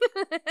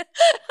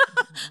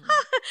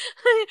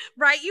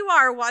 Right you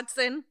are,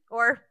 Watson.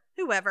 Or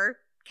whoever.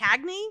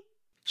 Cagney?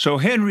 So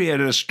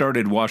Henrietta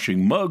started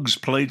washing mugs,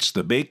 plates,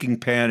 the baking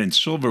pan, and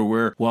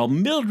silverware, while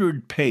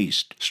Mildred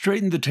paced,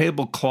 straightened the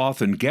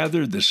tablecloth, and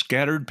gathered the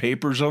scattered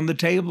papers on the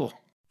table.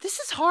 This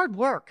is hard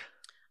work.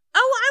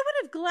 Oh, I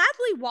would have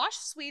gladly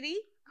washed,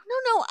 sweetie.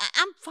 No,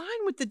 I'm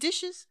fine with the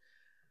dishes.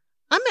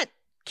 I meant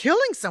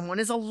killing someone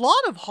is a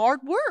lot of hard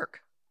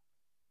work.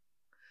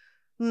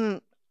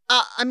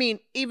 I mean,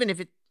 even if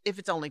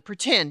it's only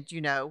pretend,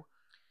 you know.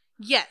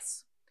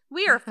 Yes,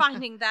 we are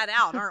finding that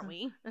out, aren't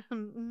we?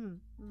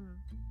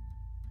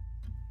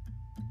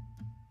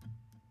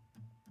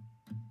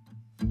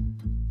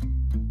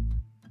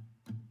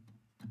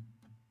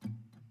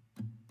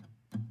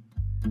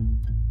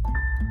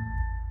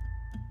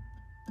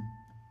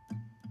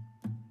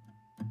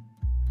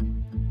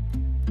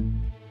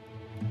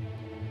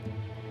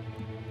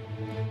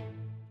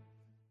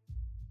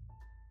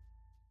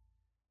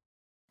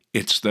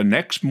 It's the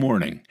next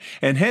morning,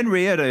 and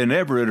Henrietta and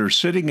Everett are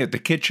sitting at the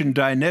kitchen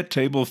dinette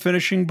table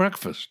finishing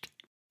breakfast.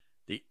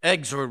 The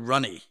eggs were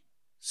runny.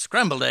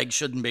 Scrambled eggs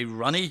shouldn't be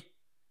runny.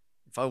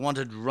 If I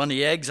wanted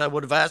runny eggs, I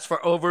would have asked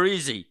for over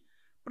easy.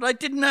 But I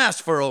didn't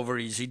ask for over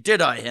easy,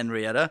 did I,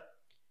 Henrietta?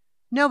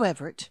 No,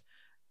 Everett.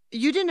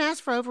 You didn't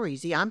ask for over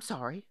easy. I'm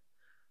sorry.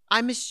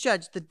 I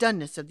misjudged the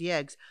doneness of the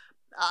eggs.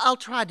 I'll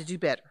try to do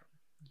better.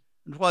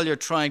 And while you're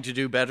trying to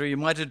do better, you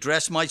might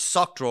address my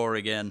sock drawer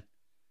again.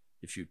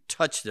 If you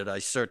touched it, I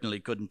certainly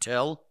couldn't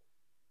tell.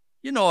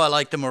 You know I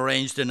like them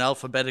arranged in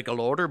alphabetical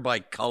order by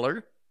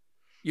color.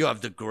 You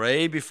have the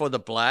gray before the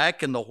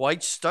black and the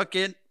white stuck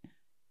in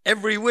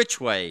every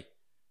which way.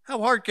 How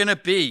hard can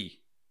it be?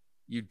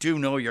 You do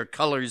know your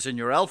colors in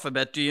your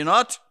alphabet, do you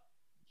not?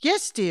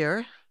 Yes,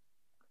 dear.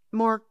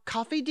 More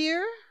coffee,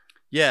 dear?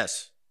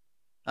 Yes.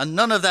 And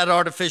none of that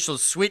artificial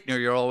sweetener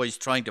you're always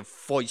trying to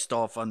foist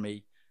off on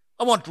me.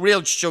 I want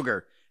real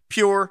sugar.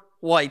 Pure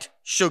white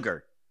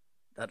sugar.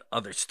 That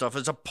other stuff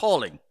is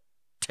appalling.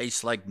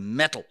 Tastes like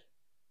metal.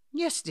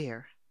 Yes,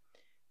 dear.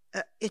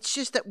 It's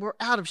just that we're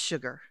out of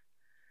sugar.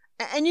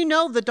 And you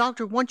know the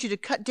doctor wants you to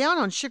cut down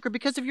on sugar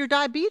because of your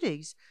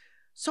diabetes.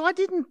 So I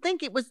didn't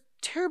think it was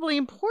terribly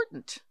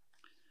important.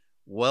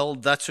 Well,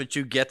 that's what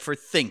you get for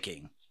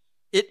thinking.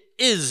 It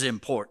is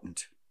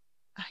important.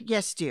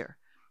 Yes, dear.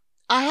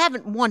 I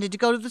haven't wanted to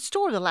go to the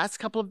store the last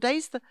couple of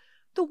days.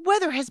 The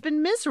weather has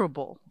been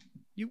miserable.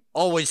 You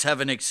always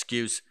have an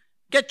excuse.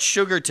 Get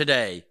sugar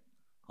today.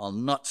 I'll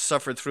not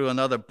suffer through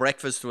another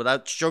breakfast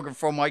without sugar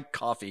for my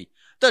coffee.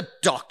 The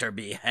doctor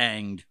be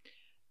hanged.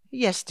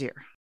 Yes,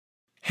 dear.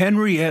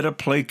 Henrietta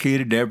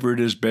placated Everett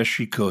as best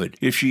she could.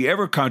 If she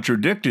ever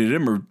contradicted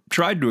him or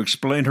tried to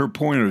explain her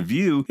point of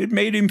view, it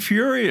made him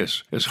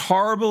furious. As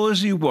horrible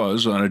as he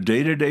was on a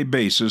day-to-day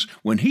basis,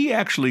 when he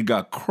actually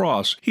got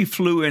cross, he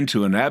flew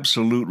into an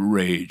absolute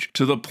rage,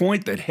 to the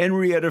point that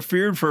Henrietta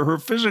feared for her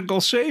physical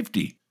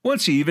safety.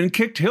 Once he even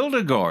kicked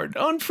Hildegard.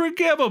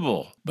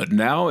 Unforgivable! But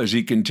now, as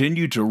he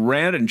continued to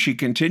rant and she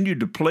continued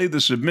to play the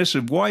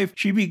submissive wife,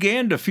 she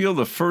began to feel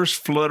the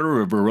first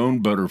flutter of her own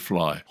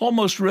butterfly,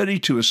 almost ready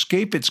to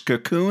escape its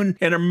cocoon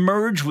and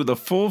emerge with a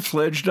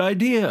full-fledged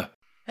idea.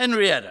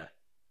 Henrietta,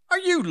 are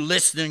you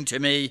listening to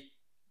me?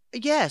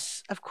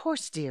 Yes, of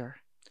course, dear.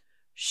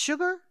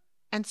 Sugar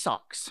and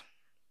socks.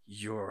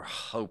 You're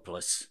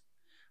hopeless.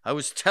 I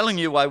was telling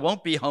you I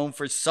won't be home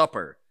for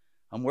supper.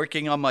 I'm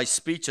working on my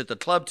speech at the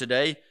club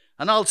today,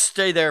 and I'll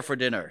stay there for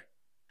dinner.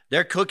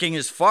 Their cooking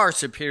is far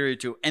superior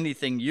to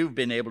anything you've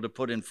been able to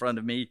put in front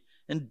of me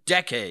in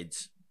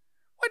decades.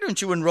 Why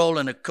don't you enroll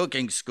in a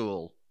cooking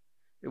school?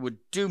 It would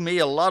do me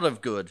a lot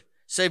of good,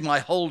 save my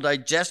whole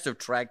digestive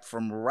tract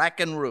from rack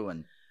and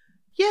ruin.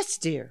 Yes,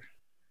 dear.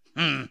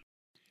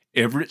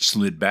 Everett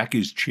slid back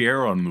his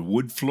chair on the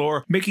wood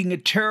floor, making a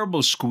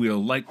terrible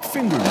squeal like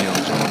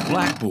fingernails on a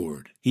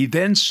blackboard. He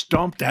then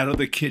stomped out of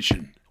the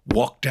kitchen,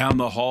 walked down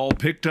the hall,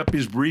 picked up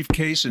his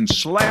briefcase, and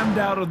slammed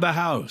out of the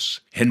house.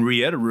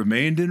 Henrietta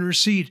remained in her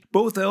seat,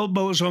 both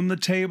elbows on the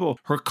table,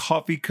 her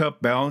coffee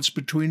cup balanced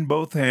between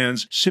both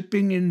hands,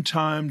 sipping in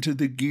time to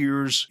the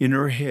gears in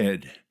her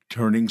head,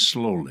 turning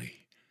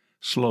slowly,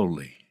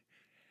 slowly.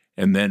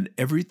 And then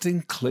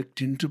everything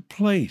clicked into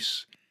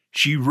place.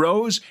 She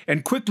rose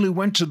and quickly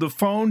went to the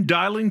phone,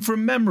 dialing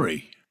from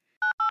memory.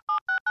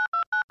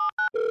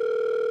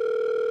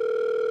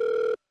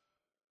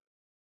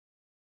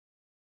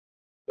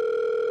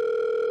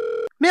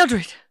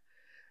 Mildred!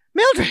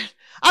 Mildred!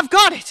 I've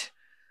got it!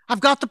 I've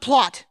got the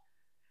plot.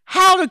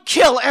 How to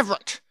kill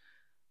Everett.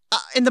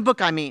 In the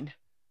book, I mean.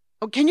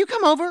 Oh, can you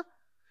come over?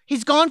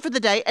 He's gone for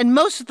the day and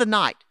most of the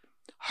night.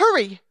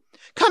 Hurry!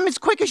 Come as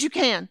quick as you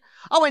can.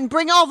 Oh, and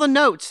bring all the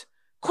notes.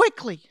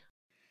 Quickly.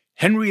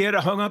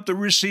 Henrietta hung up the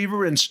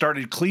receiver and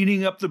started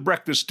cleaning up the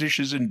breakfast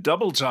dishes in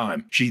double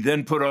time. She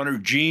then put on her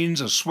jeans,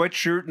 a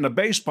sweatshirt, and a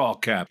baseball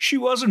cap. She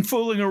wasn't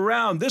fooling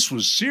around. This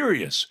was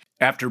serious.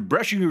 After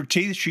brushing her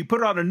teeth, she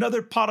put on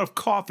another pot of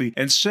coffee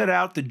and set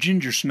out the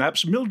ginger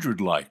snaps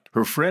Mildred liked.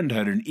 Her friend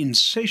had an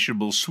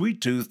insatiable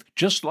sweet tooth,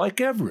 just like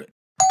Everett.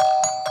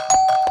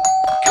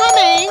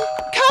 Coming!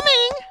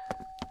 Coming!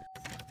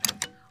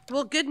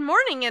 Well, good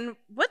morning, and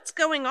what's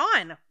going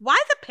on?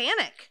 Why the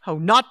panic? Oh,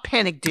 not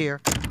panic, dear.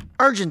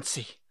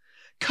 Urgency.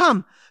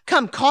 Come,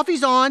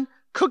 coffee's on,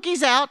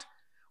 cookies out.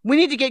 We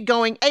need to get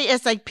going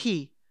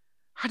ASAP.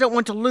 I don't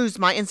want to lose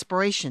my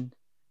inspiration.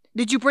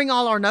 Did you bring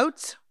all our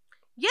notes?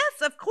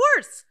 Yes, of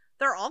course.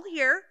 They're all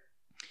here.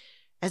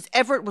 As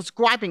Everett was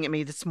griping at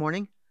me this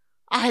morning,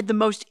 I had the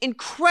most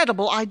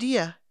incredible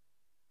idea.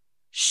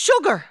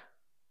 Sugar!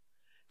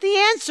 The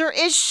answer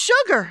is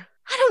sugar!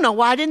 I don't know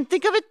why I didn't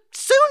think of it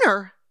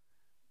sooner.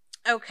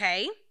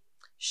 Okay,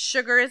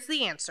 sugar is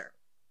the answer.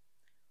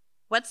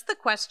 What's the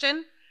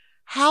question?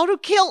 How to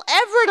kill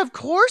Everett, of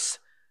course.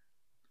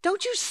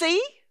 Don't you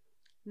see?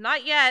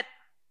 Not yet.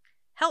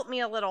 Help me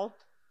a little.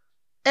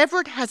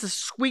 Everett has a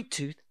sweet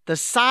tooth the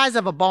size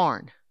of a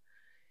barn.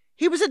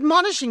 He was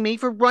admonishing me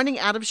for running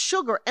out of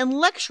sugar and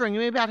lecturing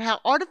me about how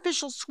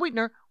artificial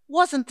sweetener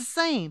wasn't the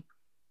same.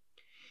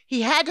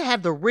 He had to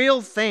have the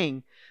real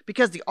thing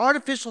because the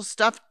artificial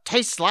stuff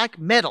tastes like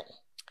metal.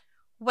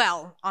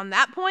 Well, on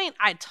that point,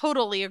 I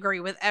totally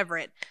agree with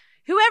Everett.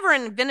 Whoever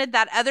invented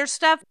that other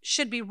stuff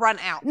should be run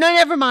out. No,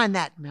 never mind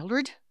that,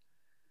 Mildred.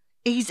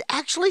 He's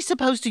actually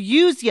supposed to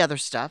use the other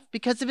stuff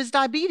because of his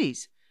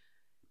diabetes.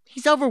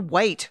 He's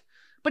overweight,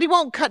 but he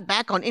won't cut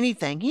back on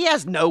anything. He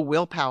has no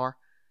willpower.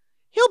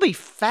 He'll be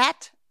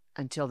fat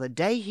until the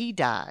day he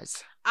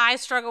dies. I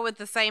struggle with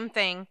the same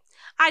thing.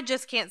 I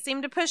just can't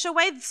seem to push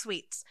away the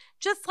sweets.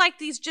 Just like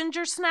these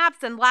ginger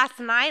snaps, and last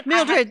night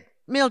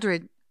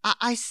Mildred,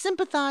 I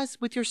sympathize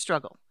with your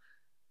struggle.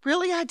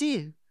 Really, I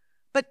do.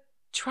 But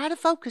try to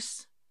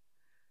focus.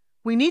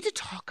 We need to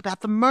talk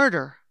about the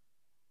murder.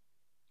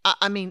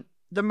 I mean,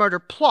 the murder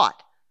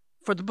plot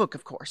for the book,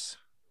 of course.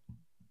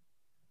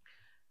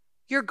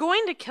 You're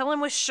going to kill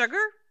him with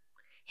sugar?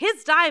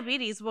 His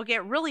diabetes will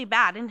get really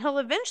bad and he'll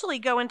eventually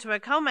go into a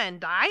coma and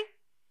die?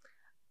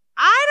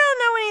 I don't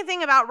know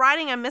anything about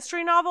writing a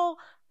mystery novel,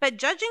 but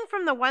judging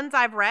from the ones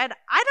I've read,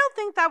 I don't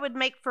think that would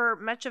make for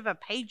much of a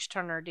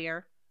page-turner,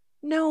 dear.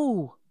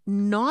 No,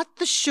 not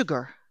the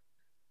sugar.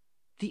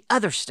 The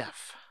other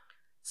stuff.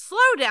 Slow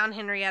down,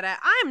 Henrietta.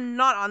 I'm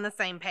not on the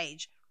same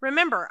page.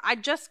 Remember, I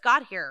just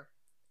got here.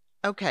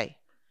 Okay,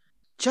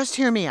 just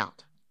hear me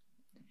out.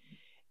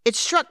 It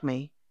struck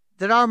me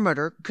that our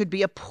murder could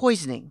be a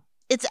poisoning.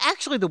 It's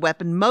actually the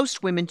weapon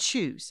most women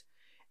choose.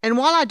 And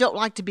while I don't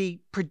like to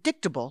be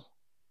predictable,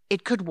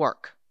 it could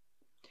work.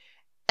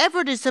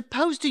 Everett is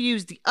supposed to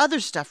use the other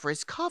stuff for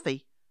his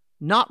coffee,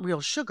 not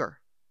real sugar.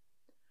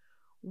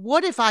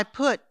 What if I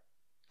put,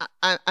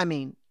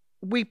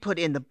 we put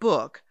in the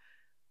book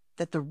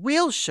that the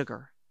real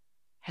sugar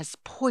has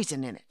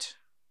poison in it?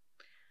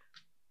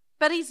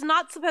 But he's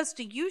not supposed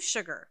to use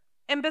sugar.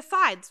 And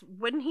besides,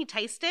 wouldn't he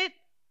taste it?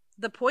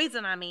 The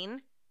poison, I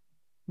mean.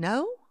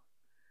 No,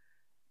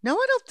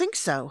 I don't think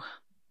so.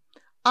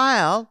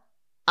 The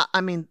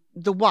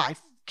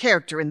wife,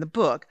 character in the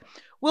book,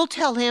 will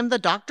tell him the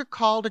doctor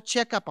called to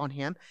check up on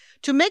him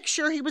to make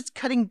sure he was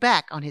cutting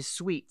back on his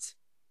sweets.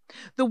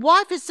 The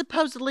wife is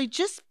supposedly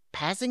just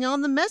passing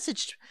on the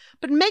message,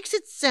 but makes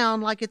it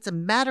sound like it's a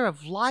matter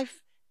of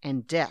life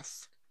and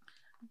death.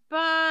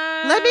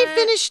 But... Let me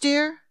finish,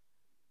 dear.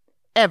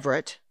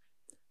 Everett,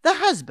 the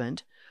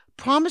husband,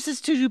 promises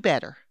to do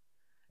better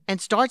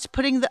and starts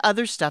putting the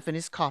other stuff in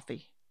his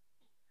coffee.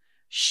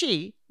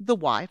 She, the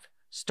wife,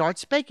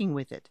 starts baking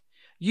with it,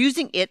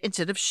 using it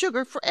instead of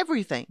sugar for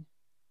everything.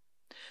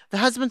 The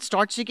husband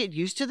starts to get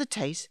used to the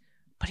taste,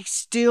 but he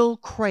still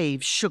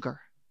craves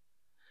sugar.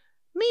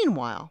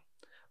 Meanwhile,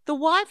 the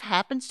wife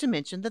happens to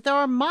mention that there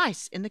are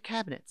mice in the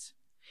cabinets.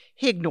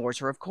 He ignores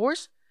her, of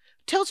course,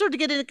 tells her to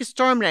get an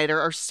exterminator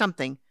or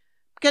something,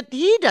 because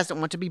he doesn't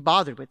want to be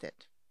bothered with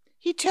it.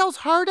 He tells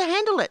her to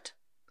handle it.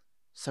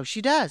 So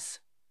she does.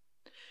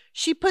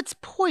 She puts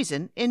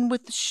poison in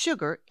with the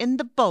sugar in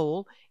the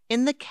bowl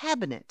in the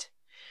cabinet,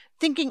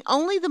 thinking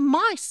only the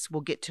mice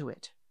will get to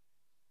it.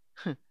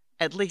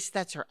 At least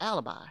that's her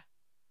alibi.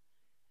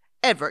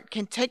 Everett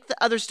can take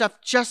the other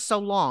stuff just so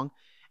long,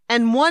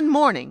 and one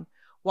morning,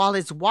 while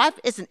his wife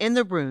isn't in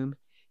the room,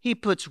 he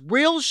puts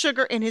real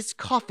sugar in his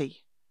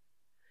coffee.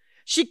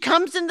 She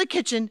comes in the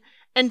kitchen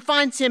and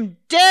finds him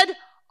dead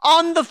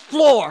on the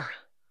floor.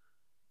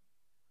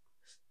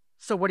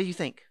 So what do you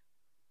think?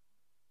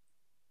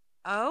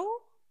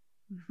 Oh,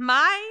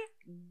 my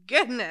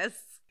goodness.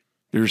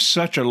 There's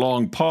such a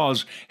long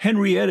pause,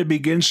 Henrietta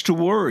begins to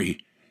worry.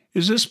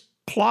 Is this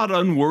plot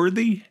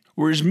unworthy?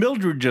 Or is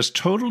Mildred just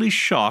totally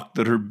shocked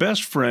that her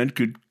best friend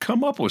could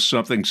come up with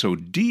something so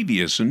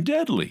devious and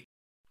deadly?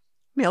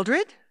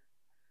 Mildred?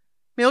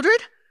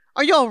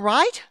 Are you all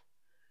right?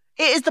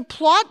 Is the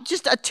plot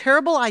just a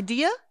terrible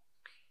idea?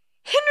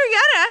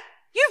 Henrietta,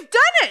 you've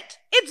done it!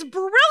 It's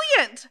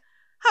brilliant!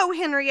 Oh,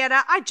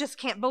 Henrietta, I just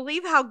can't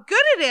believe how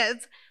good it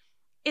is.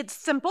 It's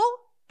simple,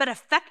 but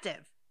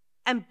effective.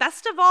 And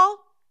best of all,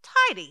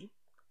 tidy.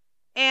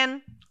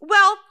 And,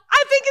 well,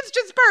 I think it's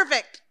just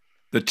perfect.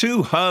 The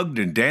two hugged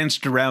and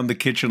danced around the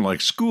kitchen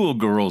like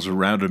schoolgirls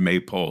around a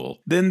maypole.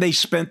 Then they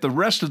spent the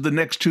rest of the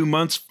next 2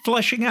 months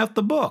fleshing out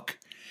the book.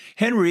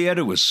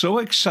 Henrietta was so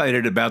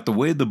excited about the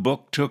way the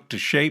book took to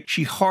shape,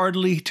 she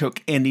hardly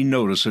took any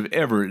notice of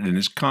Everett and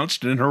his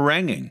constant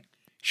haranguing.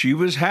 She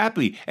was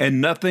happy, and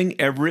nothing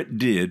Everett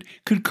did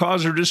could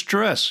cause her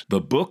distress.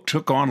 The book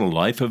took on a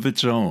life of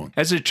its own.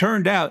 As it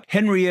turned out,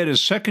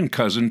 Henrietta's second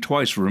cousin,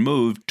 twice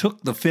removed,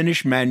 took the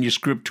finished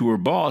manuscript to her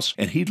boss,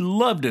 and he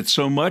loved it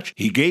so much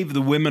he gave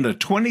the women a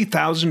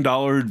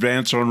 $20,000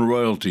 advance on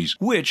royalties,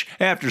 which,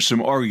 after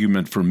some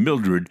argument from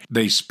Mildred,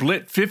 they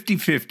split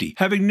 50-50,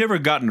 having never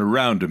gotten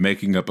around to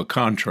making up a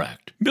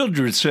contract.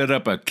 Mildred set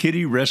up a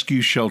kitty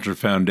rescue shelter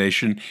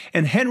foundation,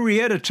 and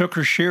Henrietta took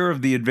her share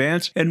of the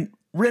advance and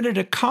rented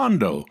a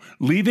condo,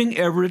 leaving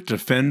Everett to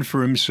fend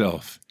for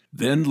himself.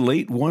 Then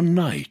late one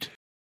night...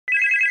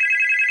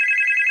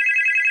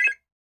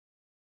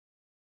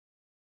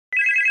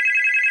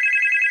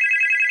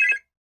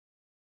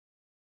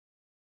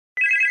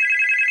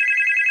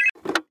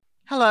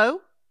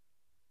 Hello?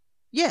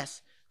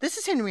 Yes, this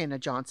is Henrietta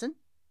Johnson.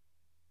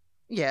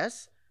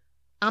 Yes,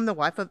 I'm the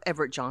wife of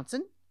Everett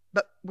Johnson,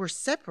 but we're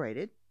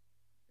separated.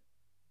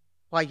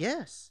 Why,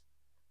 yes,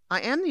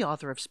 I am the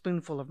author of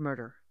Spoonful of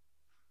Murder.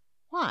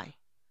 Why?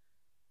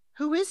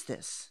 Who is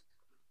this?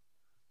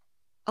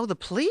 Oh, the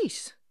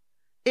police.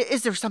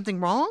 Is there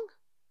something wrong?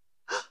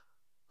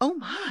 Oh,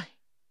 my.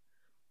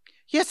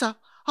 Yes,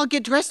 I'll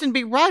get dressed and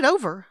be right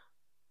over.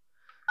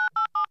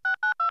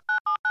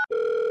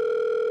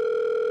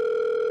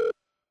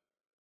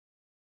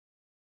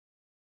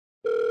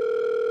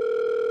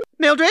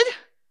 Mildred!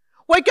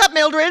 Wake up,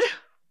 Mildred!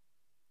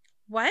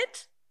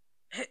 What?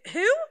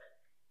 Who?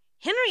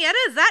 Henrietta,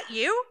 is that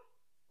you?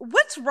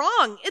 What's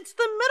wrong? It's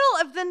the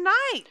middle of the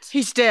night.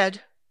 He's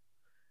dead.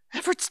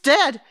 Everett's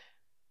dead.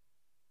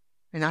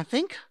 And I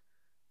think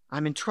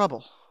I'm in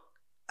trouble.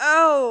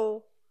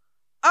 Oh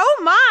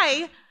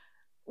my!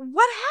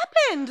 What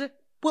happened?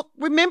 Well,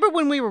 remember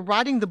when we were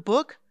writing the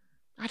book?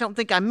 I don't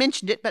think I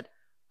mentioned it, but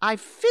I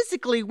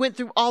physically went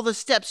through all the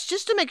steps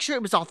just to make sure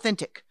it was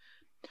authentic.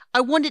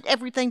 I wanted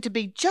everything to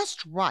be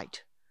just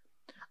right.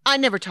 I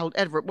never told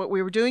Everett what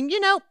we were doing. You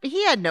know,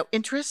 he had no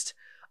interest.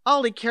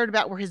 All he cared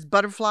about were his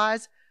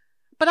butterflies.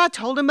 But I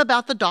told him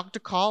about the doctor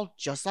call,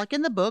 just like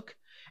in the book,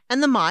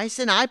 and the mice,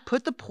 and I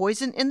put the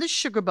poison in the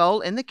sugar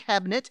bowl in the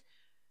cabinet.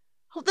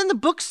 Well, then the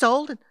book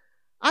sold, and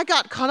I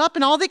got caught up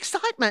in all the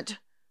excitement.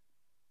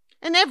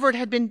 And Everett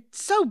had been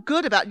so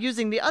good about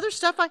using the other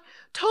stuff, I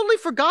totally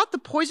forgot the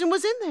poison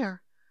was in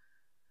there.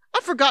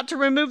 I forgot to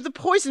remove the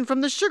poison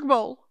from the sugar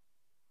bowl.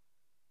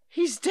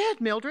 He's dead,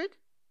 Mildred.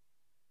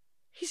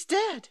 He's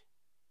dead.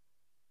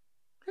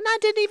 And I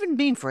didn't even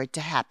mean for it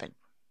to happen.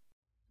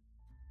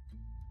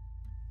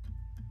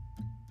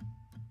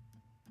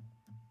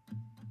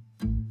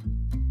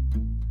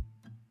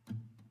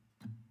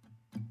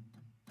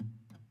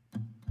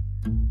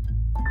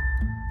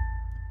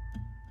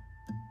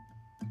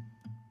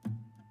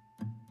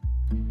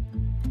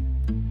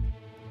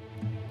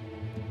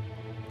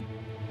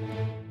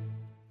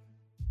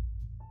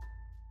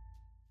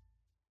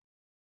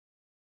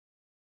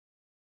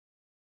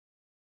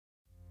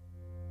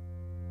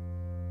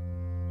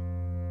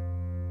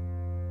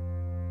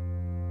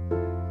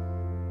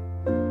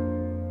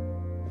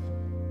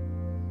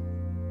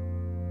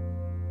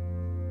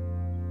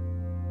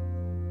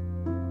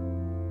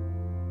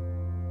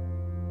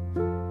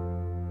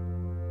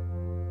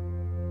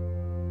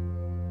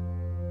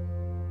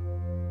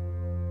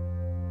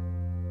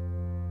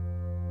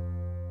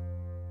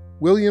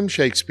 William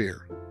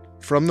Shakespeare,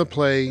 from the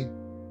play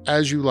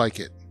As You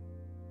Like It.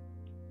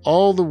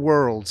 All the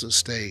world's a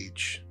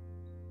stage,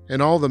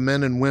 and all the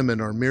men and women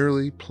are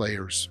merely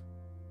players.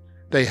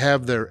 They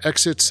have their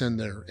exits and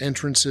their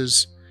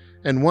entrances,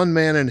 and one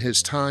man in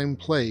his time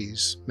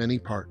plays many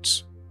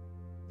parts.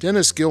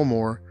 Dennis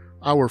Gilmore,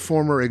 our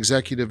former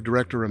executive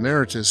director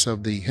emeritus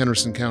of the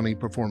Henderson County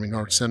Performing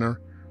Arts Center,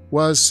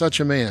 was such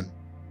a man,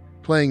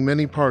 playing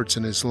many parts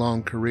in his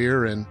long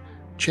career and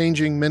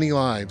changing many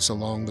lives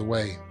along the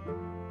way.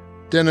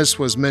 Dennis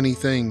was many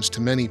things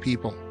to many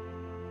people,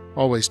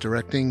 always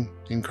directing,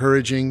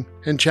 encouraging,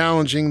 and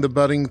challenging the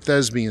budding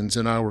thespians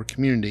in our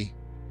community.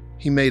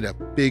 He made a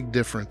big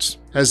difference,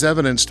 as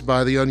evidenced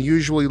by the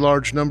unusually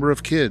large number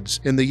of kids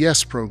in the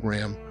YES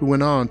program who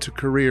went on to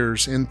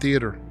careers in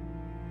theater.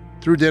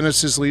 Through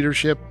Dennis's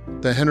leadership,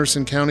 the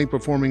Henderson County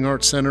Performing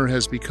Arts Center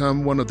has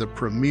become one of the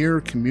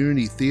premier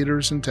community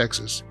theaters in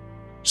Texas.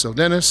 So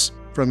Dennis,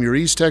 from your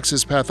East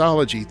Texas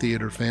Pathology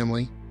Theater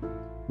family,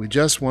 we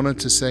just wanted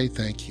to say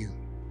thank you.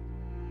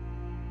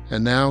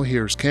 And now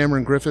here's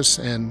Cameron Griffiths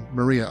and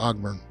Maria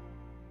Ogburn.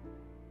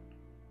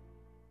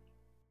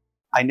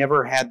 I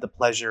never had the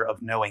pleasure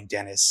of knowing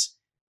Dennis,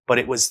 but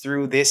it was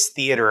through this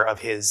theater of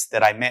his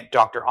that I met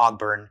Dr.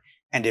 Ogburn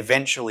and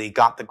eventually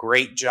got the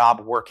great job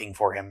working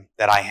for him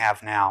that I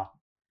have now.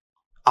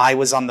 I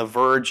was on the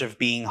verge of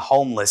being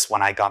homeless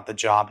when I got the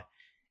job,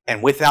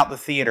 and without the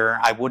theater,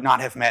 I would not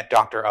have met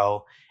Dr.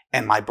 O,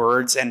 and my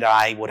birds and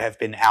I would have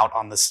been out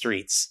on the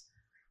streets.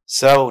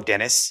 So,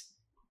 Dennis,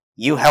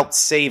 you helped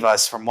save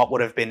us from what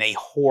would have been a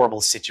horrible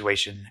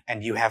situation,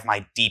 and you have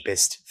my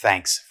deepest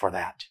thanks for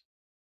that.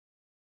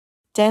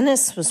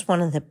 Dennis was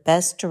one of the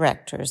best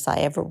directors I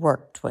ever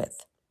worked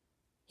with.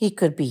 He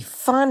could be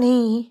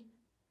funny,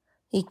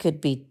 he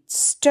could be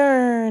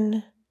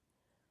stern,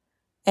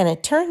 and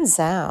it turns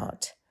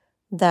out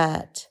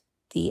that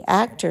the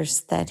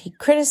actors that he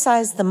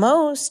criticized the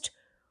most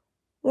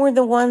were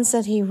the ones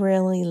that he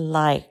really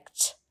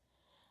liked.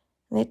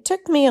 And it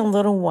took me a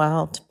little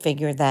while to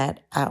figure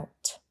that out.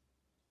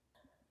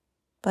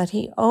 But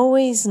he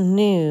always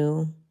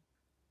knew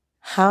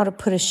how to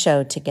put a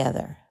show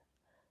together.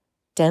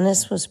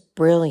 Dennis was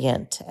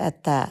brilliant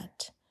at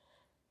that.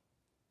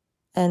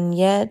 And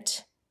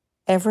yet,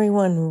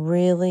 everyone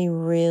really,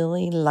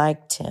 really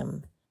liked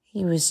him.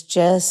 He was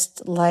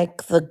just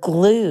like the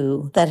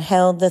glue that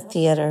held the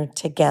theater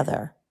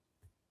together.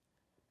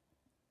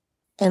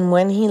 And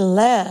when he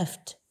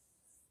left,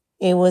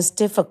 it was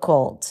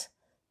difficult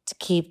to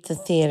keep the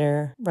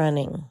theater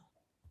running.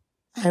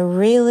 I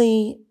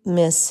really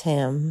miss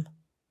him,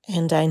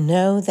 and I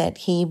know that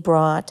he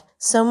brought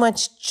so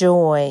much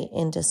joy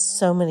into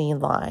so many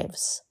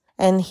lives,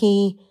 and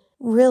he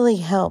really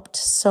helped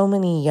so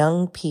many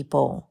young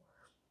people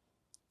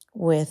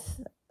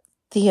with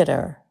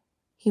theater.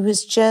 He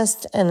was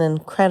just an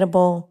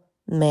incredible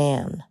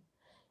man,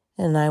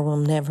 and I will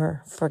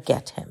never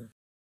forget him.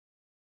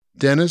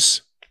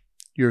 Dennis,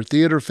 your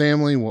theater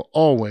family will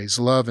always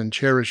love and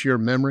cherish your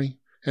memory,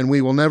 and we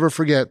will never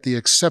forget the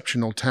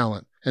exceptional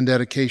talent and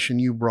dedication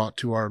you brought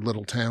to our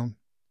little town.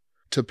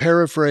 To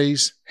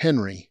paraphrase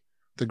Henry,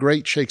 the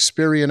great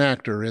Shakespearean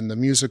actor in the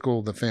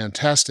musical The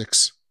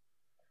Fantastics.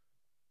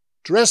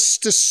 Dress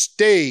the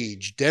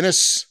stage,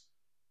 Dennis.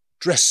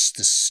 Dress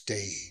the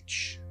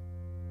stage.